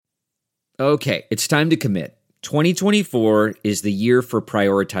Okay, it's time to commit. 2024 is the year for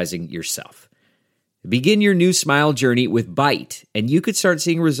prioritizing yourself. Begin your new smile journey with Byte, and you could start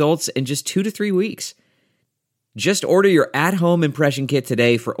seeing results in just 2 to 3 weeks. Just order your at-home impression kit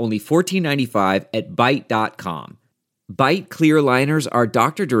today for only $14.95 at Byte.com. Byte clear liners are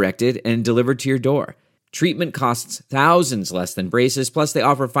doctor-directed and delivered to your door. Treatment costs thousands less than braces, plus they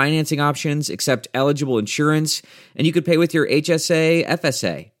offer financing options, accept eligible insurance, and you could pay with your HSA,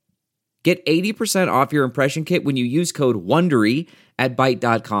 FSA. Get 80% off your impression kit when you use code WONDERY at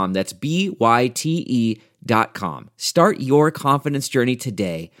Byte.com. That's BYTE.com. Start your confidence journey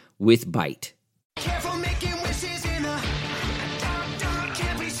today with Byte. Careful making wishes in the dark,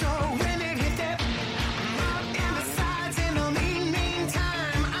 can't be sure when it hit that mark. And besides, in the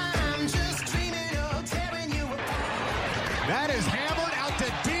meantime, I'm just dreaming of tearing you apart. That is hammered out to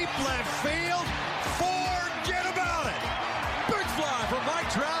deep left field. Forget about it. Big fly from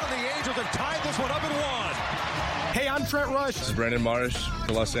Mike Trout, and the Angels have tied this one up at 1. Hey, I'm Trent Rush. This is Brandon Marsh,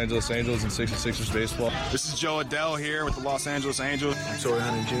 the Los Angeles Angels and 66ers baseball. This is Joe Adele here with the Los Angeles Angels. I'm Torrey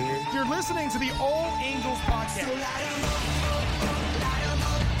Hunter Jr. You're listening to the Old Angels podcast.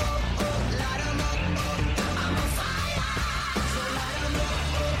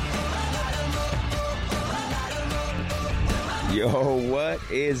 Yo, what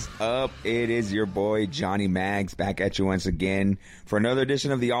is up? It is your boy Johnny Mags back at you once again for another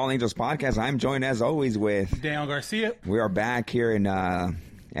edition of the All Angels podcast. I'm joined as always with Daniel Garcia. We are back here in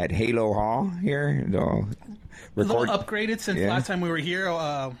at Halo Hall here. A little upgraded since last time we were here.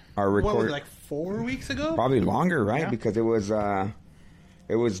 What was it, like 4 weeks ago? Probably longer, right? Yeah. Because it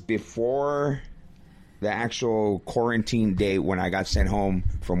was before the actual quarantine date when I got sent home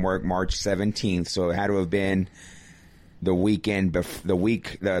from work, March 17th. So it had to have been the weekend,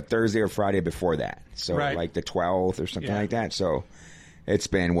 the Thursday or Friday before that. So right. Like the 12th or something like that. So it's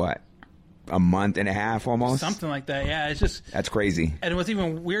been what? A month and a half almost? Something like that, yeah. It's just... That's crazy. And what's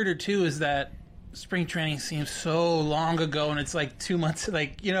even weirder, too, is that spring training seems so long ago, and it's like 2 months,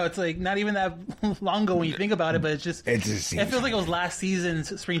 like, you know, it's like not even that long ago when you think about it, but it feels like it was last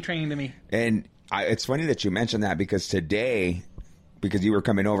season's spring training to me. And it's funny that you mentioned that because today, because you were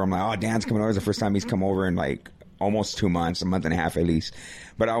coming over, I'm like, oh, Dan's coming over. It's the first time he's come over in like almost 2 months, a month and a half at least.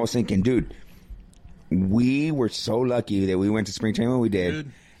 But I was thinking, dude, we were so lucky that we went to spring training when we did.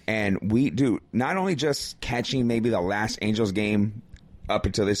 Dude. And not only just catching maybe the last Angels game up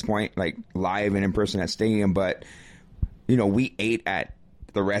until this point, like live and in person at stadium, but, you know, we ate at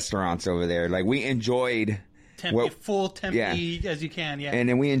the restaurants over there. Like, we enjoyed full Tempe as you can, yeah. And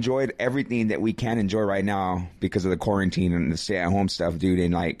then we enjoyed everything that we can enjoy right now because of the quarantine and the stay-at-home stuff, dude.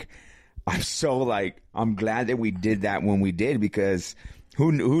 And, like, I'm glad that we did that when we did, because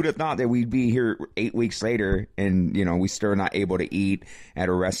who'd have thought that we'd be here 8 weeks later and, you know, we still not able to eat at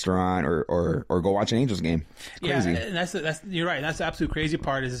a restaurant or go watch an Angels game. It's crazy. Yeah, and that's you're right. That's the absolute crazy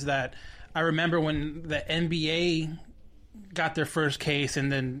part is that I remember when the NBA got their first case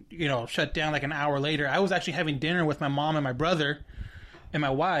and then, you know, shut down like an hour later. I was actually having dinner with my mom and my brother and my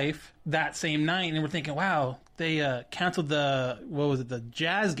wife that same night, and we're thinking, wow, they canceled the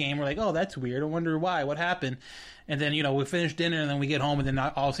Jazz game. We're like, oh, that's weird. I wonder why. What happened? And then, you know, we finished dinner and then we get home and then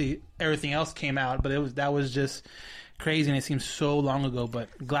obviously everything else came out. But that was just crazy, and it seems so long ago. But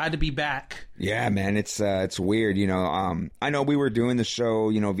glad to be back. Yeah, man, it's weird. You know, I know we were doing the show,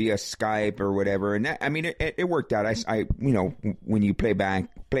 you know, via Skype or whatever, and that, I mean, it worked out. I you know, when you play it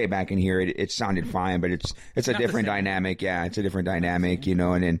back in here, it sounded fine, but it's a different dynamic. Yeah, it's a different dynamic, you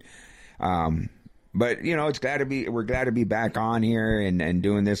know, and then. But, you know, we're glad to be back on here and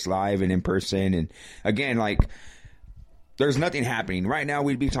doing this live and in person. And again, like, there's nothing happening right now.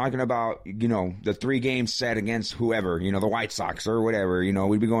 We'd be talking about, you know, the 3 games set against whoever, you know, the White Sox or whatever, you know,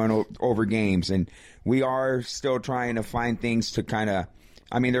 we'd be going over games, and we are still trying to find things to kind of,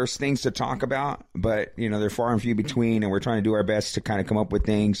 I mean, there's things to talk about, but, you know, they're far and few between, and we're trying to do our best to kind of come up with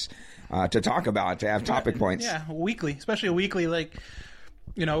things to talk about, to have topic points. Yeah, weekly, especially weekly, like,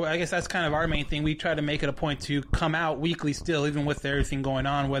 you know, I guess that's kind of our main thing. We try to make it a point to come out weekly still, even with everything going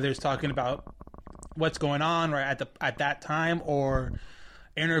on, whether it's talking about what's going on right at that time or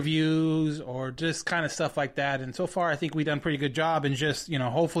interviews or just kind of stuff like that. And so far, I think we've done a pretty good job, and just, you know,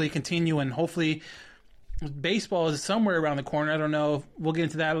 hopefully continue, and hopefully baseball is somewhere around the corner. I don't know if we'll get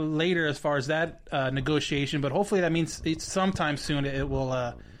into that later as far as that negotiation, but hopefully that means sometime soon it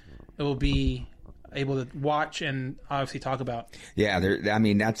will be able to watch and obviously talk about. Yeah, I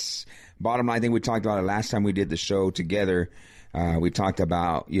mean, that's bottom line. I think we talked about it last time we did the show together. We talked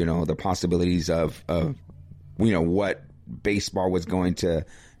about, you know, the possibilities of you know, what baseball was going to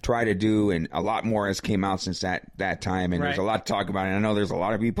try to do, and a lot more has came out since that time, and there's a lot to talk about. And I know there's a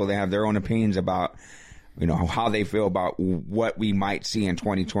lot of people that have their own opinions about, you know, how they feel about what we might see in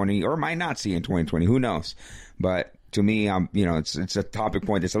 2020 or might not see in 2020. Who knows? But to me, you know, it's a topic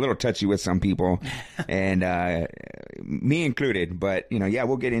point that's a little touchy with some people, and me included. But you know, yeah,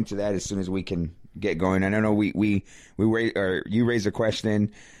 we'll get into that as soon as we can get going. And I know you raised a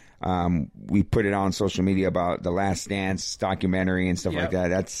question. We put it on social media about the Last Dance documentary and stuff like that.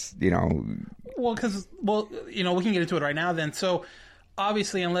 That's, you know, well, you know, we can get into it right now. Then, so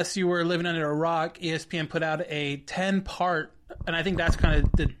obviously, unless you were living under a rock, ESPN put out a 10-part, and I think that's kind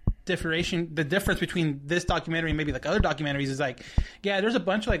of the difference between this documentary and maybe like other documentaries is like, yeah, there's a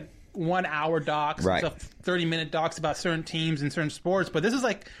bunch of like 1 hour docs, right, 30-minute docs about certain teams and certain sports, but this is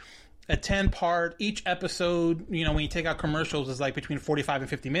like a 10-part. Each episode, you know, when you take out commercials, is like between 45 and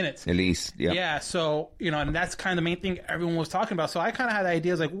 50 minutes at least. Yeah. So, you know, and that's kind of the main thing everyone was talking about. So I kind of had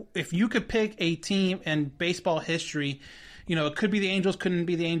ideas like, if you could pick a team in baseball history, you know, it could be the Angels, couldn't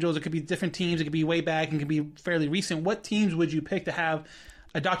be the Angels, it could be different teams, it could be way back, and it could be fairly recent. What teams would you pick to have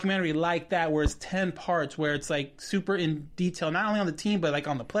a documentary like that, where it's 10 parts, where it's like super in detail, not only on the team but like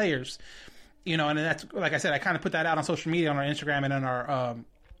on the players, you know? And that's, like I said, I kind of put that out on social media, on our Instagram and on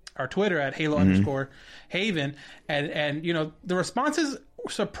our Twitter at Halo_Haven, and you know, the responses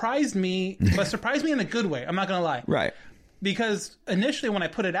surprised me, but surprised me in a good way. I'm not gonna lie, right? Because initially when I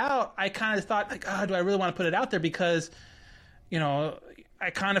put it out, I kind of thought like, do I really want to put it out there? Because, you know, I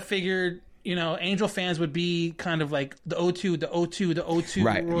kind of figured, you know, Angel fans would be kind of like the 0-2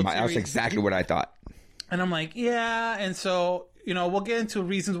 right. World That's Series. exactly what I thought. And I'm like, yeah. And so, you know, we'll get into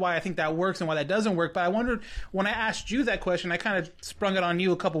reasons why I think that works and why that doesn't work. But I wondered, when I asked you that question, I kind of sprung it on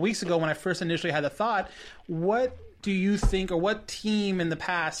you a couple weeks ago when I first initially had the thought. What do you think, or what team in the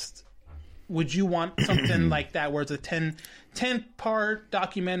past would you want something like that, where it's a 10-part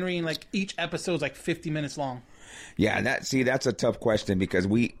documentary and like each episode's like 50 minutes long? Yeah, that's a tough question, because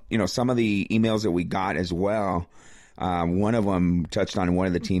we, you know, some of the emails that we got as well, one of them touched on one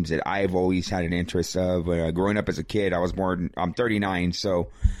of the teams that I've always had an interest of. Growing up as a kid, I'm 39, so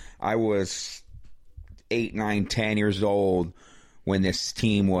I was 8, 9, 10 years old when this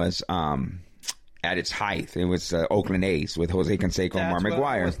team was at its height. It was Oakland A's with Jose Canseco and Mark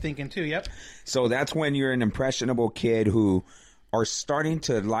McGwire. I was thinking too, yep. So that's when you're an impressionable kid who are starting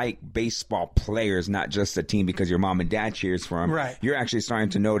to like baseball players, not just a team because your mom and dad cheers for them. Right. You're actually starting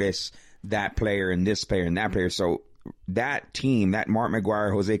to notice that player and this player and that player. So that team, that Mark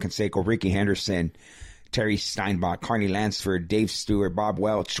McGwire, Jose Canseco, Ricky Henderson, Terry Steinbach, Carney Lansford, Dave Stewart, Bob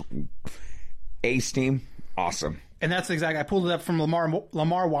Welch, Ace team, awesome. And that's exactly, I pulled it up from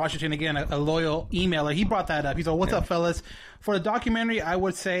Lamar Washington, again, a loyal emailer. He brought that up. He said, what's up, fellas? For the documentary, I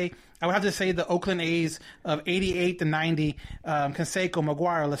would have to say the Oakland A's of 88 to 90, Canseco,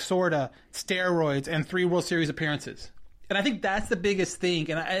 McGwire, Lasorda, steroids, and 3 World Series appearances. And I think that's the biggest thing.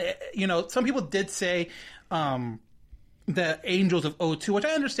 And, you know, some people did say the Angels of 02, which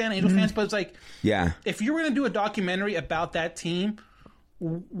I understand, Angel fans, but it's like, yeah, if you were going to do a documentary about that team,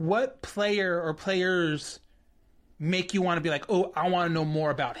 what player or players make you want to be like, oh, I want to know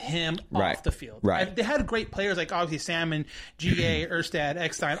more about him off the field. Right. They had great players like obviously Salmon, G.A., Erstad,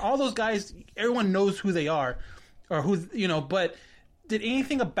 Eckstein. All those guys, everyone knows who they are, or who, you know, but did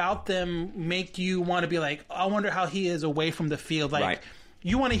anything about them make you want to be like, I wonder how he is away from the field? Like, right.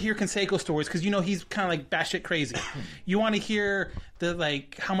 You want to hear Canseco stories because you know he's kind of like batshit crazy. You want to hear the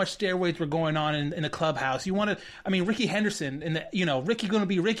like how much steroids were going on in the clubhouse. You want to, I mean, Ricky Henderson and Ricky going to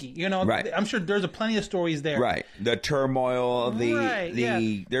be Ricky. You know, right. I'm sure there's plenty of stories there. Right, the turmoil,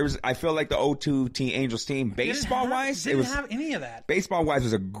 yeah. There was. I feel like the 02 Angels team, baseball wise, didn't have any of that. Baseball wise,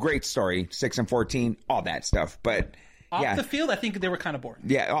 was a great story. 6-14, all that stuff, but. Off the field, I think they were kind of boring.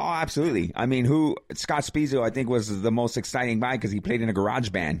 Yeah, oh, absolutely. I mean, Scott Spezio, I think, was the most exciting guy because he played in a garage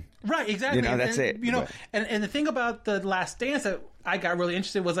band. Right, exactly. You know, that's it. You know, and the thing about the Last Dance that I got really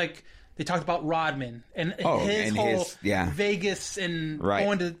interested was like they talked about Rodman and his whole Vegas and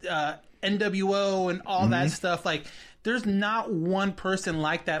going to NWO and all that stuff. Like, there's not one person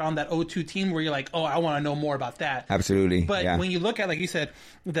like that on that 02 team where you're like, oh, I want to know more about that. Absolutely. But when you look at, like you said,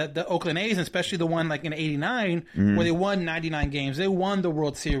 the Oakland A's, especially the one like in 89, where they won 99 games, they won the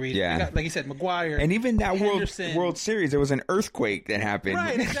World Series. Yeah. Got, like you said, McGwire. And even that Henderson. World Series, there was an earthquake that happened.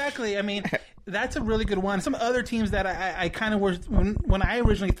 Right, exactly. I mean, that's a really good one. Some other teams that I kind of was, when I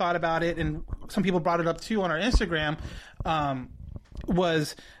originally thought about it, and some people brought it up too on our Instagram,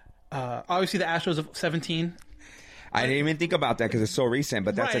 was obviously the Astros of 17. I didn't even think about that because it's so recent,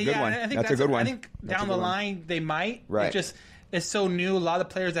 but that's a good one. That's a good one. I think down the line they might. Right. It just it's so new. A lot of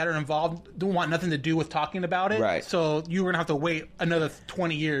the players that are involved don't want nothing to do with talking about it. Right. So you're gonna have to wait another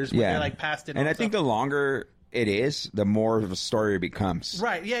 20 years. When they're like past it. And I think the longer it is, the more of a story it becomes.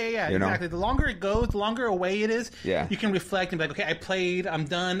 Right. Yeah. You know? Exactly. The longer it goes, the longer away it is. Yeah. You can reflect and be like, okay, I played. I'm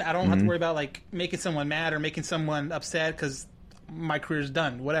done. I don't have to worry about like making someone mad or making someone upset because my career's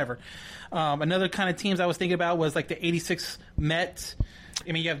done. Whatever. Another kind of teams I was thinking about was like the '86 Mets.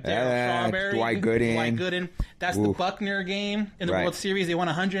 I mean, you have Darryl Strawberry, Dwight Gooden. That's the Buckner game in the Right. World Series. They won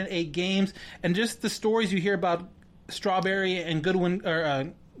 108 games, and just the stories you hear about Strawberry and Goodwin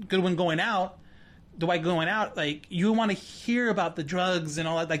going out, Dwight going out. Like you want to hear about the drugs and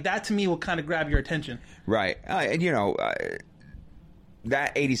all that. Like that to me will kind of grab your attention. Right. And you know,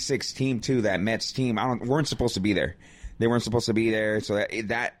 that '86 team too, that Mets team, weren't supposed to be there. They weren't supposed to be there, so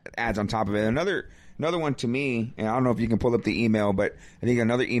that adds on top of it. Another one to me, and I don't know if you can pull up the email, but I think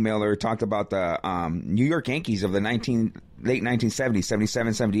another emailer talked about the New York Yankees of the late 1970s,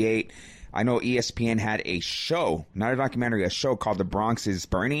 77, 78. I know ESPN had a show, not a documentary, a show called The Bronx is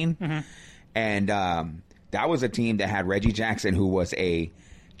Burning. And that was a team that had Reggie Jackson, who was a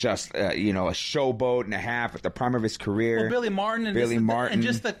showboat and a half at the prime of his career. Well, Billy Martin and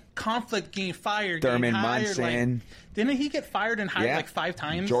just the conflict getting fired. Thurman getting hired, Munson. Like, didn't he get fired and hired like 5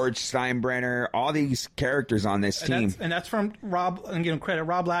 times? George Steinbrenner, all these characters on this team. And that's from Rob, and give him credit.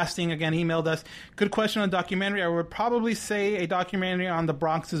 Rob Lasting, again, emailed us. Good question on documentary. I would probably say a documentary on the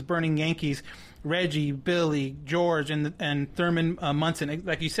Bronx is Burning Yankees. Reggie, Billy, George, and Thurman Munson,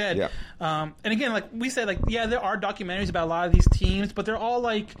 like you said. Yeah. And again, like we said, there are documentaries about a lot of these teams, but they're all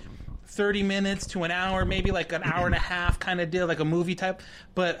like 30 minutes to an hour, maybe like an hour and a half kind of deal, like a movie type.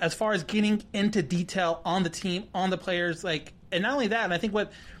 But as far as getting into detail on the team, on the players, like, and not only that, and I think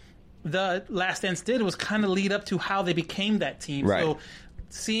what the Last Dance did was kind of lead up to how they became that team. Right. So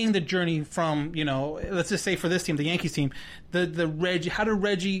seeing the journey from, let's just say for this team, the Yankees team, the Reggie, how did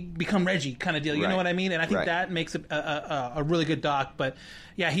Reggie become Reggie kind of deal. You know what I mean? And I think that makes it a really good doc. But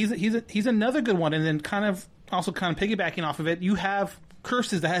yeah, he's another good one. And then kind of piggybacking off of it, you have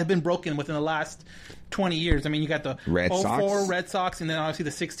curses that have been broken within the last 20 years. I mean, you got the Red 04 Sox. Red Sox, and then obviously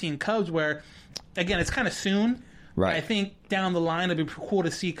the 16 Cubs, where again, it's kind of soon. Right. I think down the line it'd be cool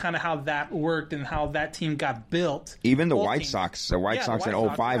to see kind of how that worked and how that team got built. Even the Both White teams. Sox, the White Sox in White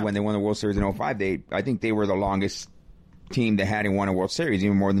Sox, 05, when they won the World Series in 05, I think they were the longest team that hadn't won a World Series,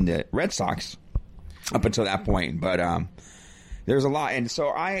 even more than the Red Sox up until that point. But there's a lot. And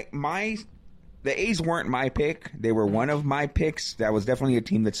so the A's weren't my pick. They were one of my picks. That was definitely a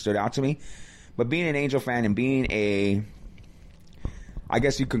team that stood out to me. But being an Angel fan and being I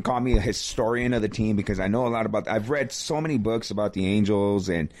guess you can call me a historian of the team, because I know a lot about. I've read so many books about the Angels,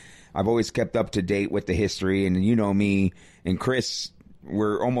 and I've always kept up to date with the history. And you know me and Chris,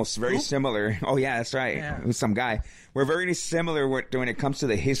 we're almost very similar. Oh yeah, that's right. Yeah. It was some guy. We're very similar when it comes to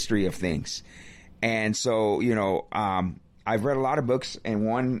the history of things. And so I've read a lot of books, and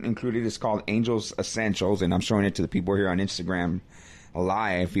one included is called Angels Essentials, and I'm showing it to the people here on Instagram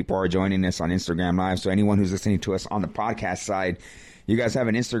Live. People are joining us on Instagram Live, so anyone who's listening to us on the podcast side, you guys have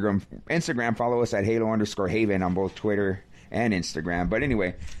an Instagram, follow us at Halo_Haven on both Twitter and Instagram. But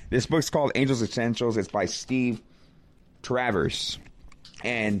anyway, this book's called Angels Essentials. It's by Steve Travers.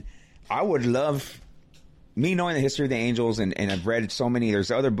 And I would love, me knowing the history of the Angels, and I've read so many.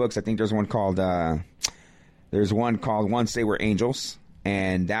 There's other books. I think there's one called Once They Were Angels.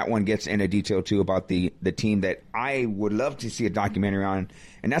 And that one gets into detail, too, about the team that I would love to see a documentary on.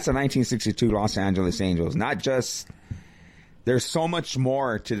 And that's the 1962 Los Angeles Angels. Not just... There's so much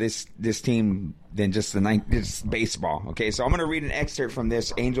more to this team than just this baseball. Okay, so I'm going to read an excerpt from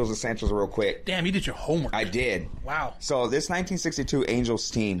this Angels Essentials real quick. Damn, you did your homework. I did. Wow. So this 1962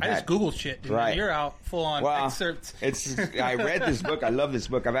 Angels team. I just Googled shit. Dude. Right. You're out full on excerpts. I read this book. I love this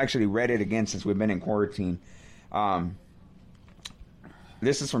book. I've actually read it again since we've been in quarantine.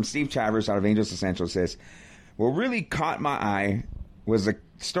 This is from Steve Travers out of Angels Essentials. It says, what really caught my eye was the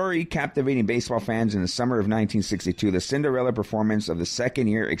story captivating baseball fans in the summer of 1962, the Cinderella performance of the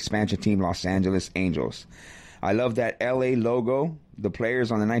second-year expansion team Los Angeles Angels. I love that L.A. logo. The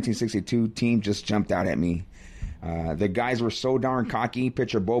players on the 1962 team just jumped out at me. The guys were so darn cocky.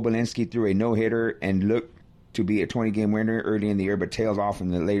 Pitcher Bo Belinsky threw a no-hitter and looked to be a 20-game winner early in the year, but tailed off in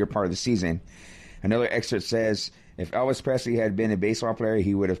the later part of the season. Another excerpt says, if Elvis Presley had been a baseball player,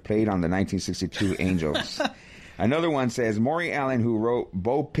 he would have played on the 1962 Angels. Another one says, Maury Allen, who wrote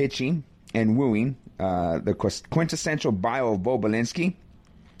Bo Pitching and Wooing, the quintessential bio of Bo Belinsky,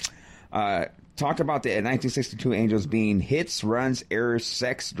 talked about the 1962 Angels being hits, runs, errors,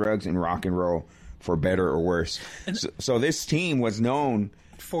 sex, drugs, and rock and roll, for better or worse. So this team was known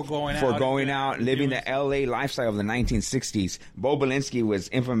for going out, living the L.A. lifestyle of the 1960s. Bo Belinsky was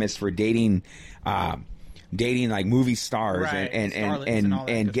infamous for dating like movie stars Right. and all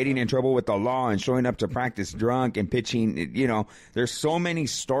that getting good in trouble with the law and showing up to practice drunk and pitching. You know, there's so many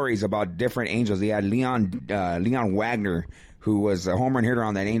stories about different Angels. They had Leon Wagner, who was a home run hitter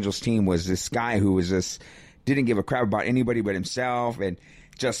on that Angels team, was this guy who was just didn't give a crap about anybody but himself, and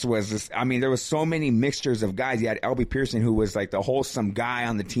just was this. I mean, there was so many mixtures of guys. You had Albie Pearson, who was like the wholesome guy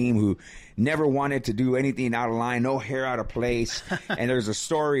on the team who never wanted to do anything out of line, no hair out of place. And there's a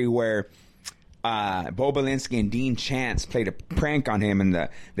story where Bo Belinsky and Dean Chance played a prank on him, and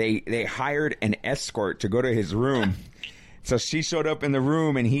they hired an escort to go to his room. So she showed up in the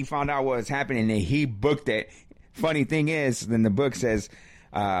room, and he found out what was happening, and he booked it. Funny thing is, then the book says,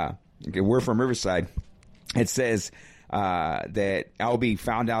 we're from Riverside. It says that Albie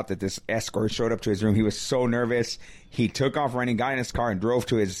found out that this escort showed up to his room. He was so nervous, he took off running, got in his car, and drove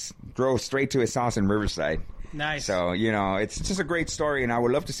straight to his house in Riverside. Nice. So, you know, it's just a great story, and I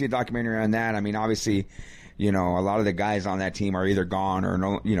would love to see a documentary on that. I mean, obviously, you know, a lot of the guys on that team are either gone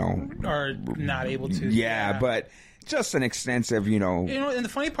or or not able to. Yeah, but just an extensive, you know. You know, and the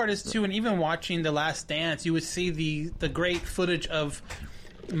funny part is too, and even watching The Last Dance, you would see the great footage of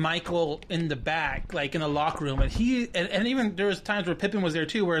Michael in the back, like in the locker room, and and even there was times where Pippen was there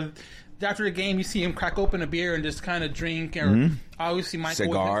too, where after a game you see him crack open a beer and just kind of drink, or I always see Michael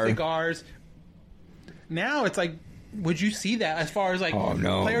with cigars. Now it's like, would you see that? As far as like,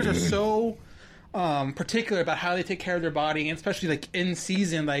 players are so particular about how they take care of their body, and especially like in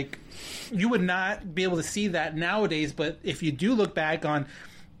season, like you would not be able to see that nowadays. But if you do look back on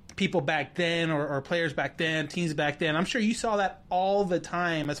people back then, or players back then, teams back then, I'm sure you saw that all the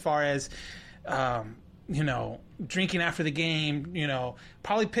time. As far as you know, drinking after the game, you know,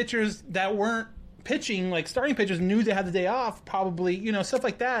 probably pitchers that weren't pitching, like starting pitchers, knew they had the day off, probably, you know, stuff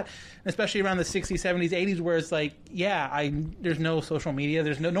like that. Especially around the 60s, 70s, 80s, where it's like, there's no social media,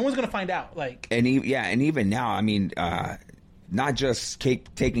 there's no one's going to find out. Like, and even now, I mean, not just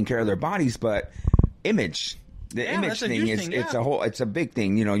taking care of their bodies, but image. The image thing is it's a big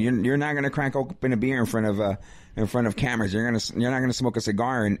thing. You know, you're not going to crack open a beer in front of cameras. You're not going to smoke a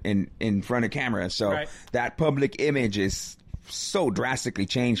cigar in front of cameras. So that public image is so drastically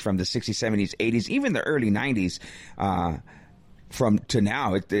changed from the 60s, 70s, 80s, even the early 90s, from to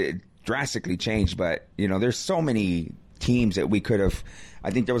now. It drastically changed. But you know, there's so many teams that we could have.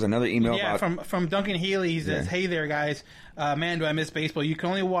 I think there was another email from Duncan Healy. He says, "Hey there, guys. Man, do I miss baseball? You can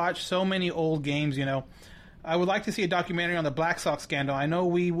only watch so many old games. You know, I would like to see a documentary on the Black Sox scandal. I know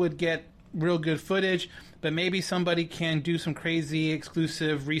we would get real good footage, but maybe somebody can do some crazy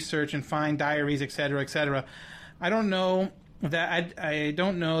exclusive research and find diaries, etc., etc. I don't know." I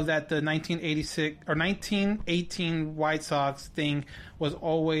don't know that the 1986 or 1918 White Sox thing was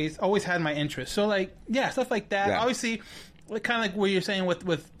always had my interest. So like, stuff like that. Yeah. Obviously, kind of like what you're saying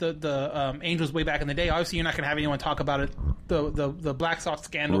with the Angels way back in the day. Obviously, you're not going to have anyone talk about it, the Black Sox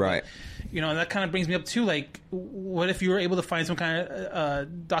scandal, right? But, you know, that kind of brings me up to like, what if you were able to find some kind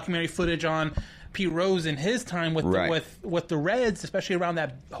of documentary footage on Pete Rose in his time with the Reds, especially around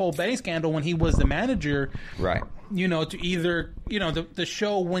that whole betting scandal when he was the manager, right? You know, to either, you know, the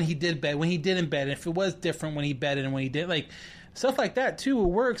show when he did bet, when he didn't bet, if it was different when he betted and when he did, like stuff like that too. It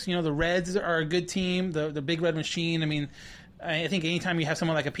works. You know, the Reds are a good team. The Big Red Machine. I mean, I think anytime you have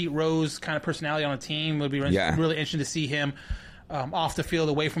someone like a Pete Rose kind of personality on a team, it would be really interesting to see him off the field,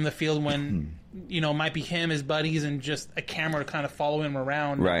 away from the field, when you know, might be him, his buddies, and just a camera to kind of follow him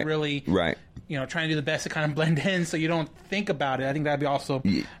around. Right. Not really. Right. You know, trying to do the best to kind of blend in so you don't think about it. I think that'd be also...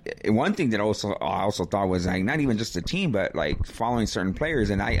 One thing that I also thought was like not even just the team, but like following certain players.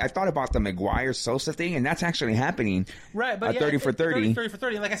 And I thought about the McGuire Sosa thing, and that's actually happening. Right, but 30 for 30. 30 for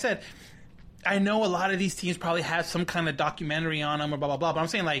 30. Like I said, I know a lot of these teams probably have some kind of documentary on them or blah, blah, blah. But I'm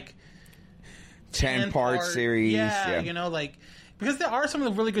saying like 10-part series. Yeah, you know, like... Because there are some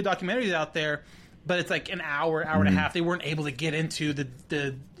of the really good documentaries out there, but it's like an hour and a half. They weren't able to get into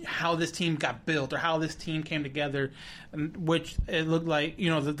the how this team got built or how this team came together, which it looked like,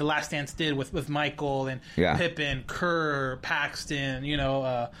 you know, the Last Dance did with Michael and Pippen, Kerr, Paxton, you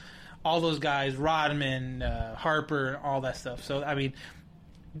know, all those guys, Rodman, Harper, all that stuff. So, I mean,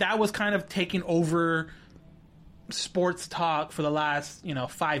 that was kind of taking over sports talk for the last,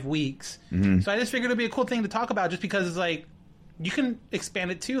 5 weeks. So I just figured it'd be a cool thing to talk about, just because it's like, you can expand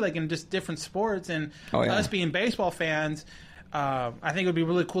it too, like in just different sports, and us being baseball fans, I think it would be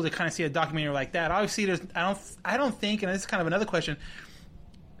really cool to kind of see a documentary like that. Obviously, I don't think, and this is kind of another question,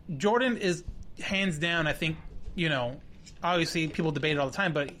 Jordan is hands down, I think, obviously people debate it all the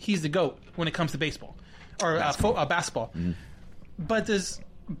time, but he's the GOAT when it comes to baseball or basketball. But does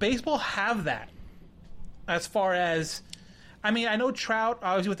baseball have that as far as, I mean, I know Trout,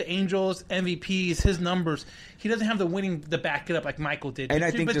 obviously with the Angels, MVPs, his numbers, he doesn't have the winning to back it up like Michael did. And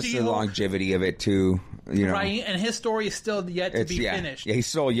I think just the longevity of it too, you know. Right, and his story is still yet to be finished. Yeah, he's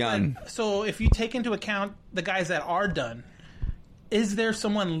still young. So if you take into account the guys that are done, is there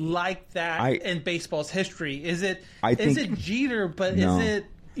someone like that in baseball's history? Is it Jeter, but no. is it,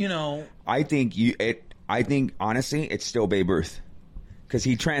 you know? I think honestly, it's still Babe Ruth. Because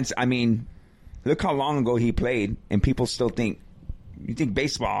I mean, look how long ago he played, and people still think, you think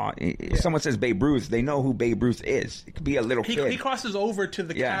baseball, if someone says Babe Ruth, they know who Babe Ruth is. It could be a little kid. He crosses over to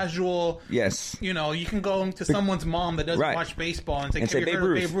the casual, you know, you can go to someone's mom that doesn't watch baseball and say, have you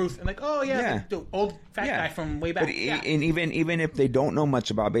heard of Babe Ruth? And like, oh yeah, the old fat guy from way back. But and even if they don't know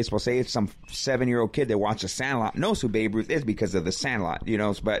much about baseball, say it's some 7-year-old kid that watches Sandlot, knows who Babe Ruth is because of the Sandlot, you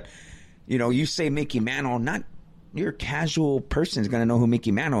know. But, you know, you say Mickey Mantle, not your casual person is going to know who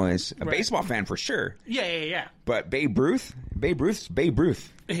Mickey Mantle is. A baseball fan for sure. Yeah. But Babe Ruth's Babe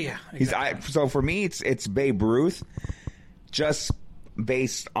Ruth. Yeah, exactly. So for me, it's Babe Ruth, just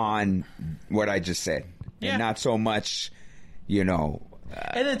based on what I just said, and not so much, you know.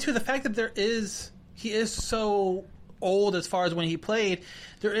 And then too, the fact that he is so old as far as when he played,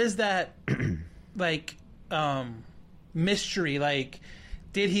 there is that like mystery, like.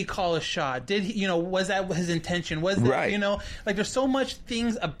 Did he call a shot? Did he, you know, was that his intention? Was that, you know, like there's so much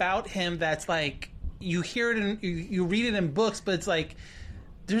things about him that's like, you hear it and you read it in books, but it's like,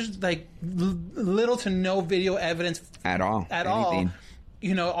 there's like little to no video evidence at all.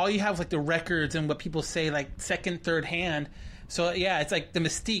 You know, all you have is like the records and what people say, like second, third hand. So yeah, it's like the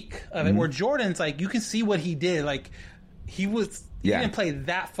mystique of it. Where Jordan's like, you can see what he did. Like he didn't play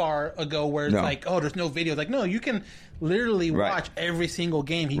that far ago where it's like, oh, there's no video. It's like, no, you can literally watch every single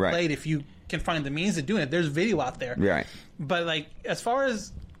game he played if you can find the means of doing it. There's video out there. Right. But like as far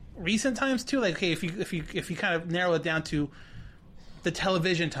as recent times too, like okay, if you kind of narrow it down to the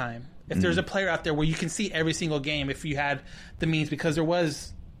television time, if there's a player out there where you can see every single game if you had the means, because there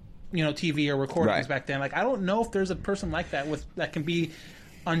was, you know, TV or recordings back then. Like I don't know if there's a person like that that can be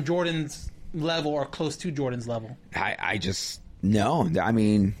on Jordan's level or close to Jordan's level. I just no. I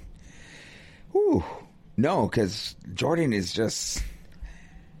mean, no, because Jordan is just.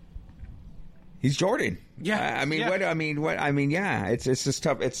 He's Jordan. Yeah. I mean, it's just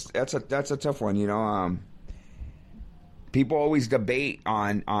tough. That's a tough one, you know. People always debate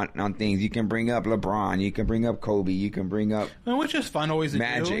on things. You can bring up LeBron, you can bring up Kobe, you can bring up which is fun always to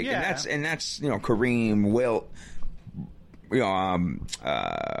Magic, do. Yeah. and that's you know, Kareem, Wilt, you know,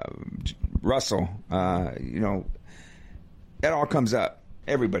 Russell, you know, that all comes up.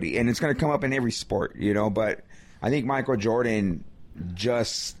 Everybody, and it's going to come up in every sport, you know. But I think Michael Jordan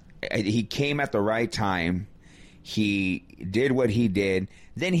he came at the right time. He did what he did.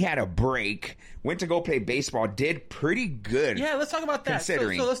 Then he had a break. Went to go play baseball. Did pretty good. Yeah, let's talk about that.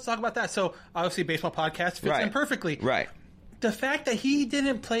 Considering. So let's talk about that. So obviously, baseball podcast fits in perfectly. Right. The fact that he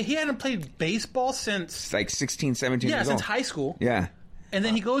hadn't played baseball since like 16, 17 years old. since high school. Yeah. And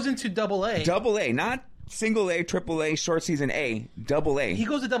then he goes into AA. AA, not single A, triple A, short season A, AA. He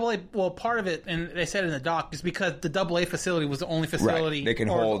goes to AA. Well, part of it, and they said in the doc, is because the AA facility was the only facility they can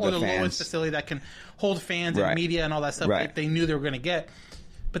hold or the fans. lowest facility that can hold fans and media and all that stuff that they knew they were going to get.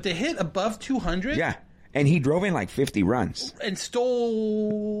 But they hit above 200. Yeah. And he drove in like 50 runs. And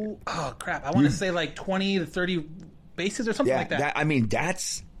stole, oh crap, I want to say like 20 to 30 bases or something like that. I mean,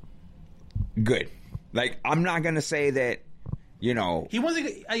 that's good. Like, I'm not going to say that, you know, he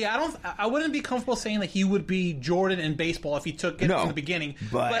wasn't. I wouldn't be comfortable saying that he would be Jordan in baseball if he took it from the beginning.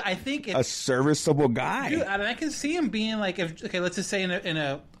 But I think a serviceable guy. Dude, and I can see him being like, let's just say in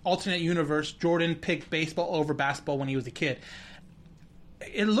a alternate universe, Jordan picked baseball over basketball when he was a kid.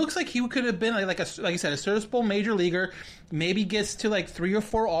 It looks like he could have been like you said, a serviceable major leaguer. Maybe gets to like 3 or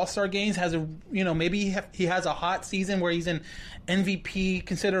 4 All-Star games. Has a maybe he has a hot season where he's in MVP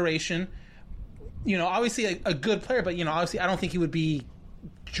consideration. You know, obviously a good player, but, you know, obviously I don't think he would be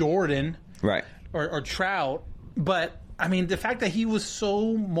Jordan or Trout. But, I mean, the fact that he was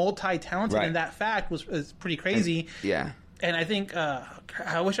so multi-talented and that fact is pretty crazy. And I think,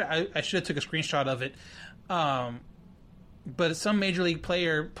 I wish I should have took a screenshot of it. But some major league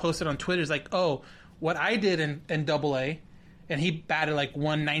player posted on Twitter, is like, oh, what I did in AA, and he batted like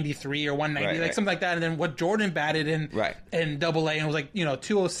 193 or 190, like something like that. And then what Jordan batted in AA, and it was like, you know,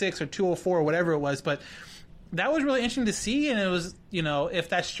 206 or 204 or whatever it was. But that was really interesting to see. And it was, you know, if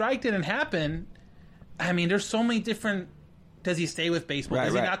that strike didn't happen, I mean, there's so many different. Does he stay with baseball?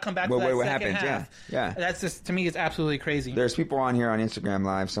 Does he not come back to that second half? Yeah. That's just, to me, it's absolutely crazy. There's people on here on Instagram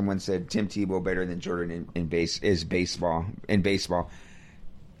Live. Someone said Tim Tebow better than Jordan in baseball.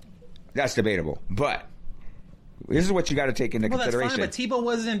 That's debatable. But this is what you got to take into Well, that's consideration. fine, but Tebow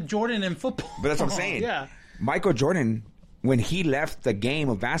wasn't Jordan in football. But that's what I'm saying. Yeah. Michael Jordan, when he left the game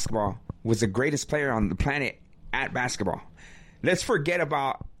of basketball, was the greatest player on the planet at basketball. Let's forget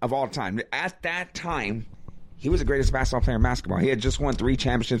about of all time. At that time, he was the greatest basketball player in basketball. He had just won 3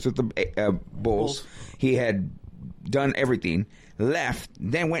 championships with the Bulls. He had done everything. Left,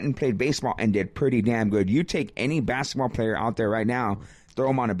 then went and played baseball and did pretty damn good. You take any basketball player out there right now, throw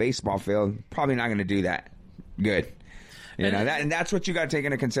him on a baseball field, probably not going to do that good. And that's what you got to take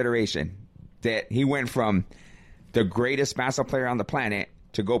into consideration. That he went from the greatest basketball player on the planet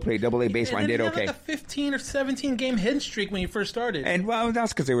to go play AA baseball and did he okay. had like a 15 or 17 game hit streak when he first started. And well,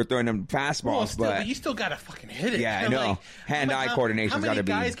 that's because they were throwing them fastballs. Well, still, but but you still got to fucking hit it. Yeah, I And, know. like, Hand-eye coordination's How many gotta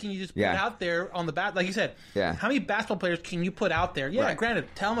be- guys can you just put Yeah. out there on the bat? Like you said, Yeah. how many basketball players can you put out there? Yeah, Right. granted,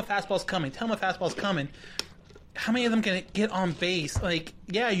 tell them a fastball's coming. Tell them a fastball's coming. How many of them can get on base? Like,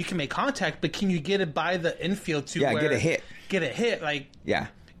 yeah, you can make contact, but can you get it by the infield to Yeah, where get a hit. Get a hit, like. yeah.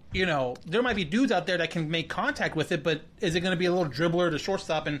 You know, there might be dudes out there that can make contact with it, but is it going to be a little dribbler to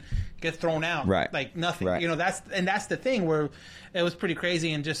showstop and get thrown out? Right. Like nothing. Right. You know, that's the thing where it was pretty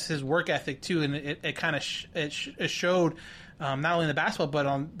crazy, and just his work ethic too, and it kind of it showed not only in the basketball but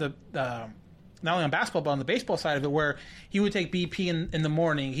on the not only on basketball but on the baseball side of it, where he would take BP in the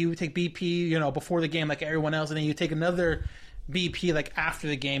morning, he would take BP before the game like everyone else, and then he would take another BP like after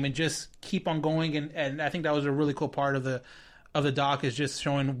the game and just keep on going, and I think that was a really cool part of the doc, is just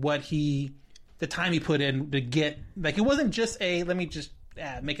showing the time he put in to get, like, it wasn't just let me just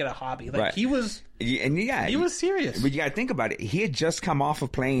make it a hobby. Like, Right. he was serious. But you got to think about it. He had just come off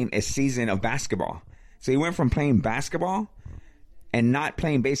of playing a season of basketball. So he went from playing basketball and not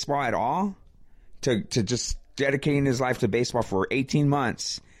playing baseball at all to just dedicating his life to baseball for 18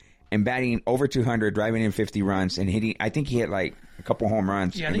 months and batting over 200, driving in 50 runs, and hitting. I think he hit like a couple home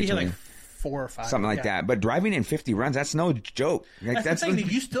runs. Yeah, I in think he hit between. like 4 or 5. Something like that. But driving in 50 runs, that's no joke. Like, That's the thing.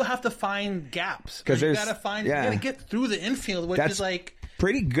 You still have to find gaps. 'Cause you there's- got to find. yeah. You got to get through the infield, which That's is like.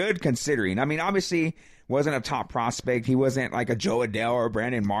 pretty good considering. I mean, obviously wasn't a top prospect. He wasn't like a Joe Adele or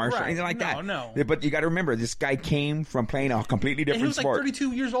Brandon Marsh or Right. anything like No, that. no. But you got to remember, this guy came from playing a completely And he different was like sport.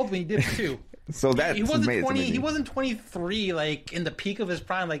 32 years old when he did it too. So that's he wasn't amazing. 20. He wasn't 23, like in the peak of his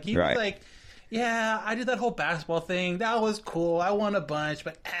prime. Like he Right. was like, yeah, I did that whole basketball thing. That was cool. I won a bunch,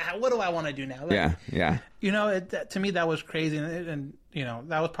 but what do I want to do now? Like, Yeah. You know, to me that was crazy, and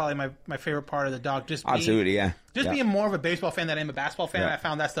that was probably my favorite part of the doc. Just being, Absolutely, yeah. Just Yeah. being more of a baseball fan than I am a basketball fan. Yeah. I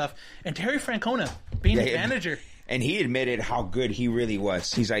found that stuff, and Terry Francona being Yeah, the manager. And he admitted how good he really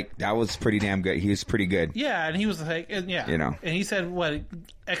was. He's like, that was pretty damn good. He was pretty good. Yeah, and he was like, yeah, You know. and he said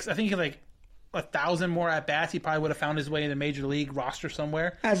I think he had like 1,000 more at bats. He probably would have found his way in the major league roster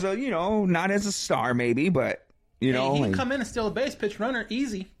somewhere. As a, not as a star maybe, but, He can like- come in and steal a base, pitch runner,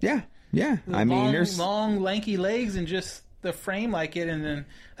 easy. Yeah. I mean, long, there's... long, lanky legs and just the frame like it. And then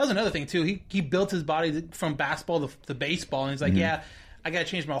that was another thing too. He built his body from basketball to baseball, and he's Mm-hmm. like, yeah, I got to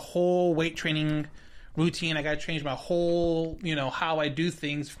change my whole weight training routine. I got to change my whole, how I do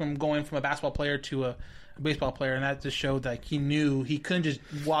things from going from a basketball player to a baseball player, and that just showed like he knew he couldn't just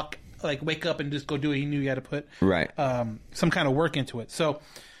wake up and just go do it. He knew he had to put Right. some kind of work into it. So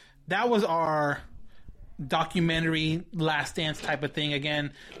that was our documentary Last Dance type of thing.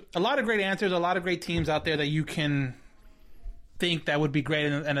 Again, a lot of great answers, a lot of great teams out there that you can think that would be great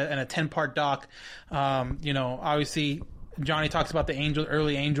in a 10-part doc. Obviously Johnny talks about the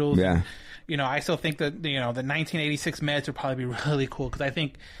early Angels. Yeah. I still think that the 1986 Mets would probably be really cool, because I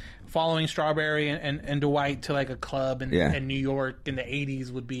think following Strawberry and Dwight to like a club in New York in the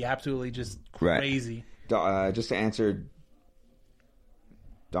 80s would be absolutely just crazy. Right. Just to answer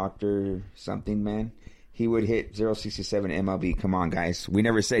Dr. Something Man, he would hit 067 MLB. Come on, guys. We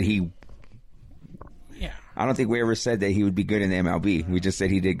never said he... Yeah. I don't think we ever said that he would be good in the MLB. We just said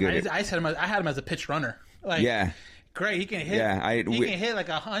he did good. I had him as a pitch runner. Like, Yeah. Great, he can hit. Yeah, he can hit like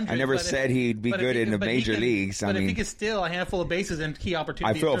 100. I never said he'd be good in the major leagues. But I if he mean, could steal a handful of bases and key I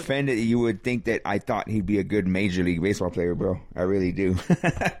opportunities, feel offended that you would think that I thought he'd be a good major league baseball player, bro. I really do,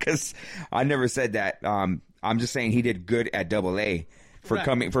 because I never said that. I'm just saying he did good at AA for Right.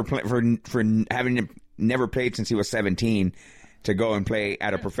 coming for having never played since he was 17 to go and play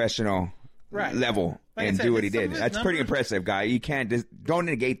at a professional Right. level Like I and said, do what he some of did. his That's pretty numbers- impressive, guy. You can't don't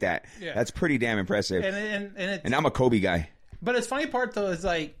negate that. Yeah. That's pretty damn impressive. And And I'm a Kobe guy. but his funny part though is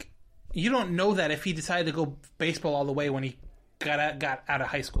like you don't know that if he decided to go baseball all the way when he got out of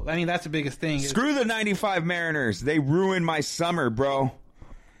high school. I mean, that's the biggest thing. is- Screw the 95 Mariners. They ruined my summer, bro.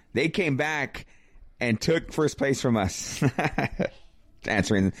 They came back and took first place from us.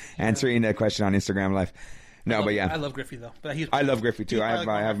 answering that question on Instagram Live. No, but yeah. I love Griffey though. But I love Griffey too.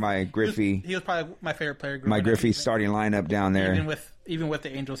 I have my Griffey. He was probably my favorite player. My Griffey starting lineup down there. Even with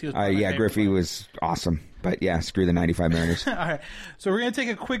the Angels, he was. Probably my favorite Griffey player. was awesome. But yeah, screw the 95 Mariners. All right, so we're gonna take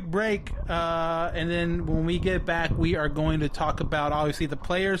a quick break, and then when we get back, we are going to talk about obviously the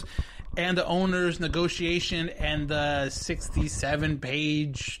players and the owners' negotiation and the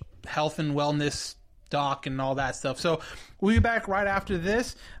 67-page health and wellness doc and all that stuff. So we'll be back right after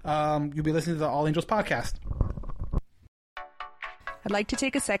this. You'll be listening to the All Angels podcast. I'd like to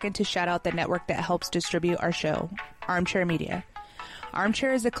take a second to shout out the network that helps distribute our show, Armchair Media.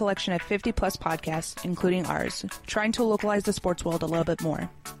 Armchair is a collection of 50-plus podcasts, including ours, trying to localize the sports world a little bit more.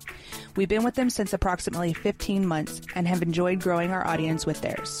 We've been with them since approximately 15 months and have enjoyed growing our audience with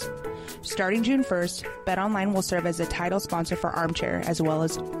theirs. Starting June 1st, BetOnline will serve as a title sponsor for Armchair as well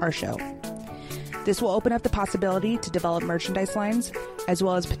as our show. This will open up the possibility to develop merchandise lines, as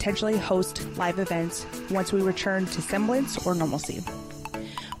well as potentially host live events once we return to semblance or normalcy.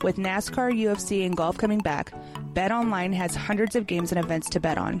 With NASCAR, UFC, and golf coming back, BetOnline has hundreds of games and events to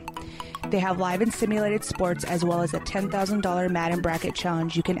bet on. They have live and simulated sports as well as a $10,000 Madden Bracket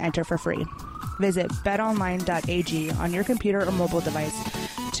Challenge you can enter for free. Visit betonline.ag on your computer or mobile device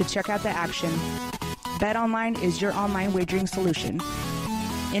to check out the action. BetOnline is your online wagering solution.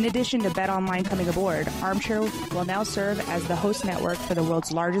 In addition to BetOnline coming aboard, Armchair will now serve as the host network for the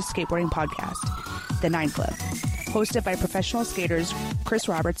world's largest skateboarding podcast, The Nine Club. Hosted by professional skaters Chris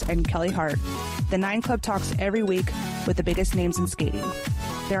Roberts and Kelly Hart, The Nine Club talks every week with the biggest names in skating.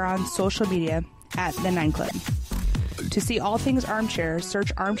 They're on social media at The Nine Club. To see all things Armchair,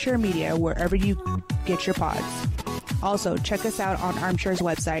 search Armchair Media wherever you get your pods. Also, check us out on Armchair's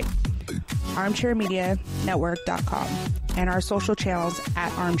website, armchairmedianetwork.com, and our social channels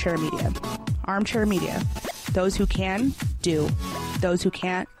at Armchair Media. Armchair Media. Those who can, do. Those who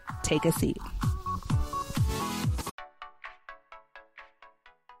can't, take a seat.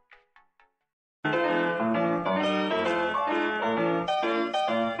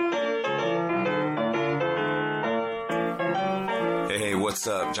 Hey, what's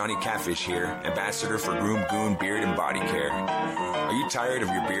up? Johnny Catfish here, ambassador for Groom Goon Beard and Body Care. Are you tired of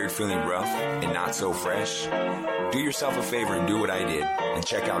your beard feeling rough and not so fresh? Do yourself a favor and do what I did and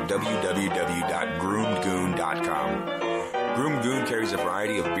check out www.groomgoon.com. Groom Goon carries a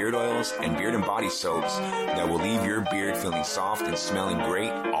variety of beard oils and beard and body soaps that will leave your beard feeling soft and smelling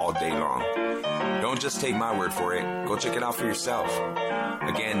great all day long. Don't just take my word for it. Go check it out for yourself.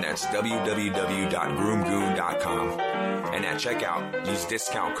 Again, that's www.groomgoon.com. And at checkout, use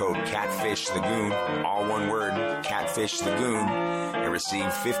discount code CATFISHTheGoon, all one word, CATFISHTheGoon, and receive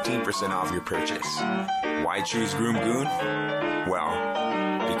 15% off your purchase. Why choose Groom Goon? Well,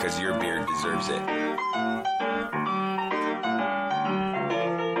 because your beard deserves it.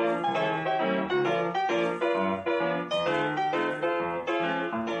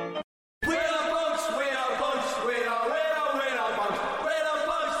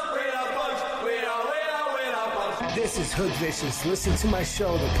 This is Hood Vicious. Listen to my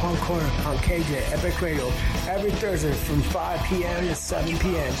show, The Punk Corner, on KJ Epic Radio, every Thursday from 5 p.m. to 7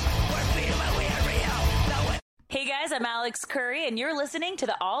 p.m. Hey guys, I'm Alex Curry, and you're listening to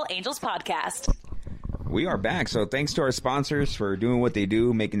the All Angels podcast. We are back, so thanks to our sponsors for doing what they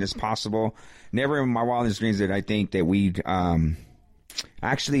do, making this possible. Never in my wildest dreams did I think that we'd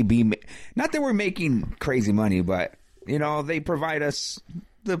actually be, not that we're making crazy money, but, you know, they provide us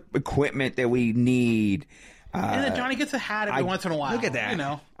the equipment that we need. And then Johnny gets a hat every once in a while. Look at that. You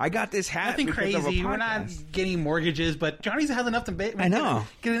know, I got this hat. nothing because of a crazy. We're not getting mortgages, but Johnny has enough to I know.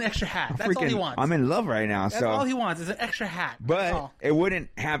 get an extra hat. That's all he wants. I'm in love right now. That's all he wants is an extra hat. That's But all. it wouldn't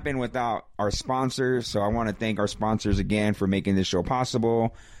happen without our sponsors. So I want to thank our sponsors again for making this show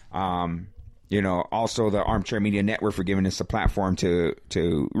possible. You know, also the Armchair Media Network for giving us a platform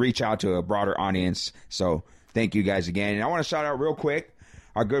to reach out to a broader audience. So thank you guys again. And I want to shout out real quick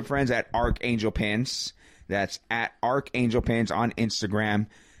our good friends at Archangel Pens. That's at Archangel Pens on Instagram.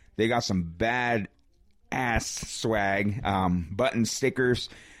 They got some bad ass swag, button stickers.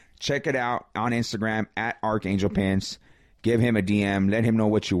 Check it out on Instagram at Archangel Pens. Give him a DM. Let him know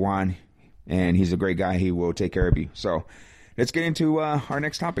what you want. And he's a great guy. He will take care of you. So let's get into our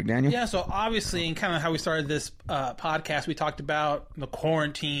next topic, Daniel. Yeah, so obviously, in kind of how we started this podcast, we talked about the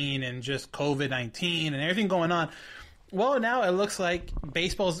quarantine and just COVID-19 and everything going on. Well, now it looks like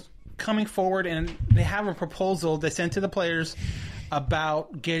baseball's coming forward, and they have a proposal they sent to the players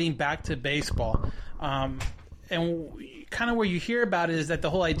about getting back to baseball. And kind of where you hear about it is that the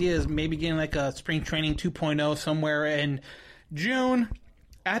whole idea is maybe getting like a spring training 2.0 somewhere in June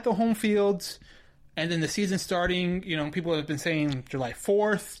at the home fields, and then the season starting, you know, people have been saying July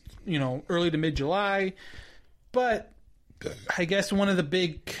 4th, you know, early to mid-July. But I guess one of the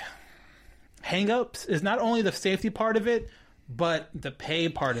big hang-ups is not only the safety part of it, but the pay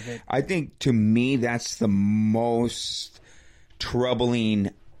part of it. I think, to me, that's the most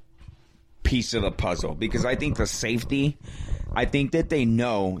troubling piece of the puzzle, because I think the safety, I think that they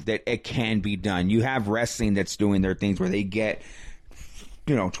know that it can be done. You have wrestling that's doing their things where they get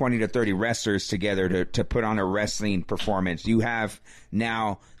 20 to 30 wrestlers together to put on a wrestling performance. You have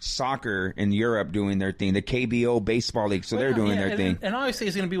now soccer in Europe doing their thing, the KBO baseball league, so they're doing their thing. And obviously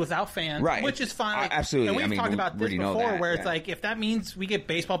it's going to be without fans, right? Which is fine. Absolutely. And we've talked about this before, where it's yeah. like, if that means we get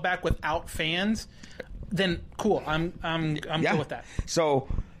baseball back without fans, then cool. I'm good with that. So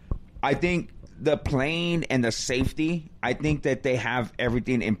I think the playing and the safety, I think that they have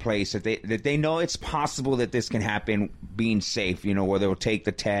everything in place, that they know it's possible that this can happen, being safe, where they'll take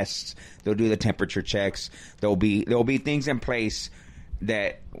the tests, they'll do the temperature checks, there'll be things in place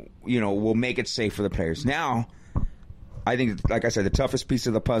that will make it safe for the players. Now, I think, like I said, the toughest piece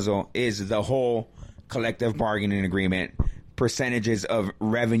of the puzzle is the whole collective bargaining agreement, percentages of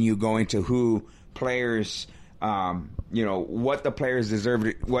revenue going to who, players, what the players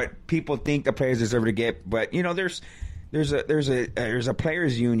deserve, what people think the players deserve to get. But there's a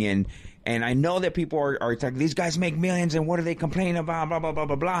players union, and I know that people are like, these guys make millions, and what are they complaining about? Blah blah blah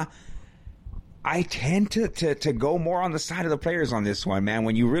blah blah. I tend to go more on the side of the players on this one, man.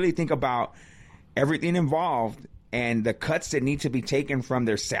 When you really think about everything involved and the cuts that need to be taken from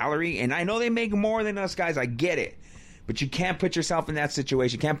their salary, and I know they make more than us guys, I get it, but you can't put yourself in that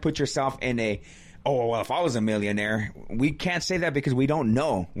situation. You can't put yourself in a, oh, well, if I was a millionaire. We can't say that because we don't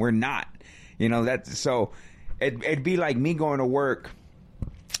know. We're not. So it'd be like me going to work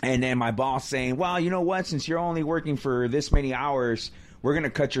and then my boss saying, well, you know what? Since you're only working for this many hours, we're going to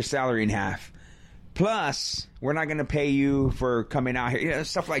cut your salary in half. Plus, we're not going to pay you for coming out here.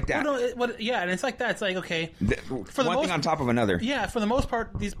 Stuff like that. And it's like that. It's like, okay. For one thing on top of another. Yeah, for the most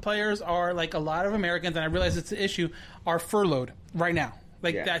part, these players are, like a lot of Americans, and I realize it's an issue, are furloughed right now.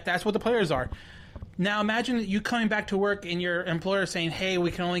 That's what the players are. Now, imagine you coming back to work and your employer saying, hey,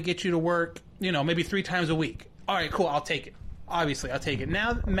 we can only get you to work, maybe 3 times a week. All right, cool, I'll take it. Obviously, I'll take it.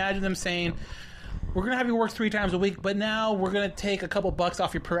 Now, imagine them saying, we're going to have you work 3 times a week, but now we're going to take a couple bucks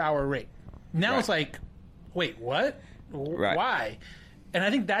off your per hour rate. Now It's like, wait, what? Right. Why? And I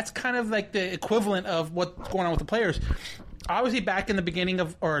think that's kind of like the equivalent of what's going on with the players. Obviously, back in the beginning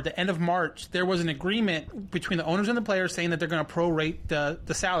of, or the end of March, there was an agreement between the owners and the players saying that they're going to prorate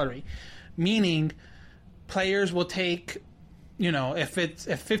the salary, meaning players will take, if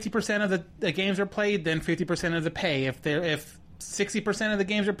 50% of the games are played, then 50% of the pay. If 60% of the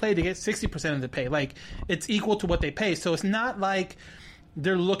games are played, they get 60% of the pay. Like, it's equal to what they pay. So it's not like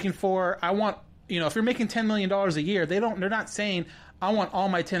they're looking for, I want, if you're making $10 million a year, they're not saying, I want all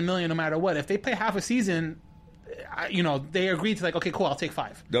my $10 million no matter what. If they play half a season, they agreed to, like, okay, cool, I'll take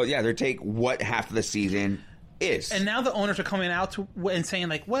 5. They take what half of the season is. And now the owners are coming out and saying,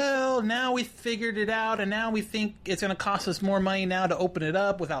 like, well, now we figured it out, and now we think it's going to cost us more money now to open it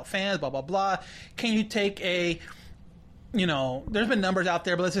up without fans, blah, blah, blah. Can you take a, there's been numbers out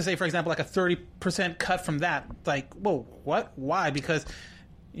there, but let's just say, for example, like a 30% cut from that. Like, whoa, what? Why? Because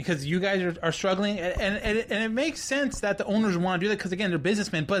you guys are struggling, and it makes sense that the owners want to do that because, again, they're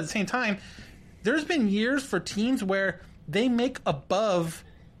businessmen. But at the same time, there's been years for teams where they make above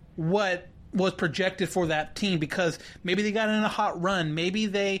what was projected for that team because maybe they got in a hot run. Maybe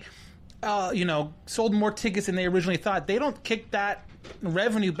they, sold more tickets than they originally thought. They don't kick that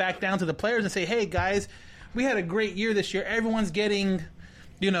revenue back down to the players and say, hey, guys, we had a great year this year. Everyone's getting,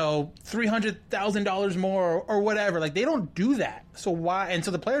 $300,000 more or whatever. Like, they don't do that. So why? And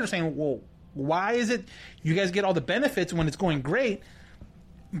so the players are saying, well, why is it you guys get all the benefits when it's going great,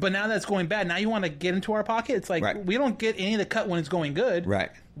 but now that's going bad? Now you want to get into our pocket? It's like, right. We don't get any of the cut when it's going good. Right.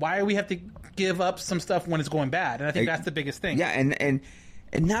 Why do we have to give up some stuff when it's going bad? And I think that's the biggest thing. Yeah, and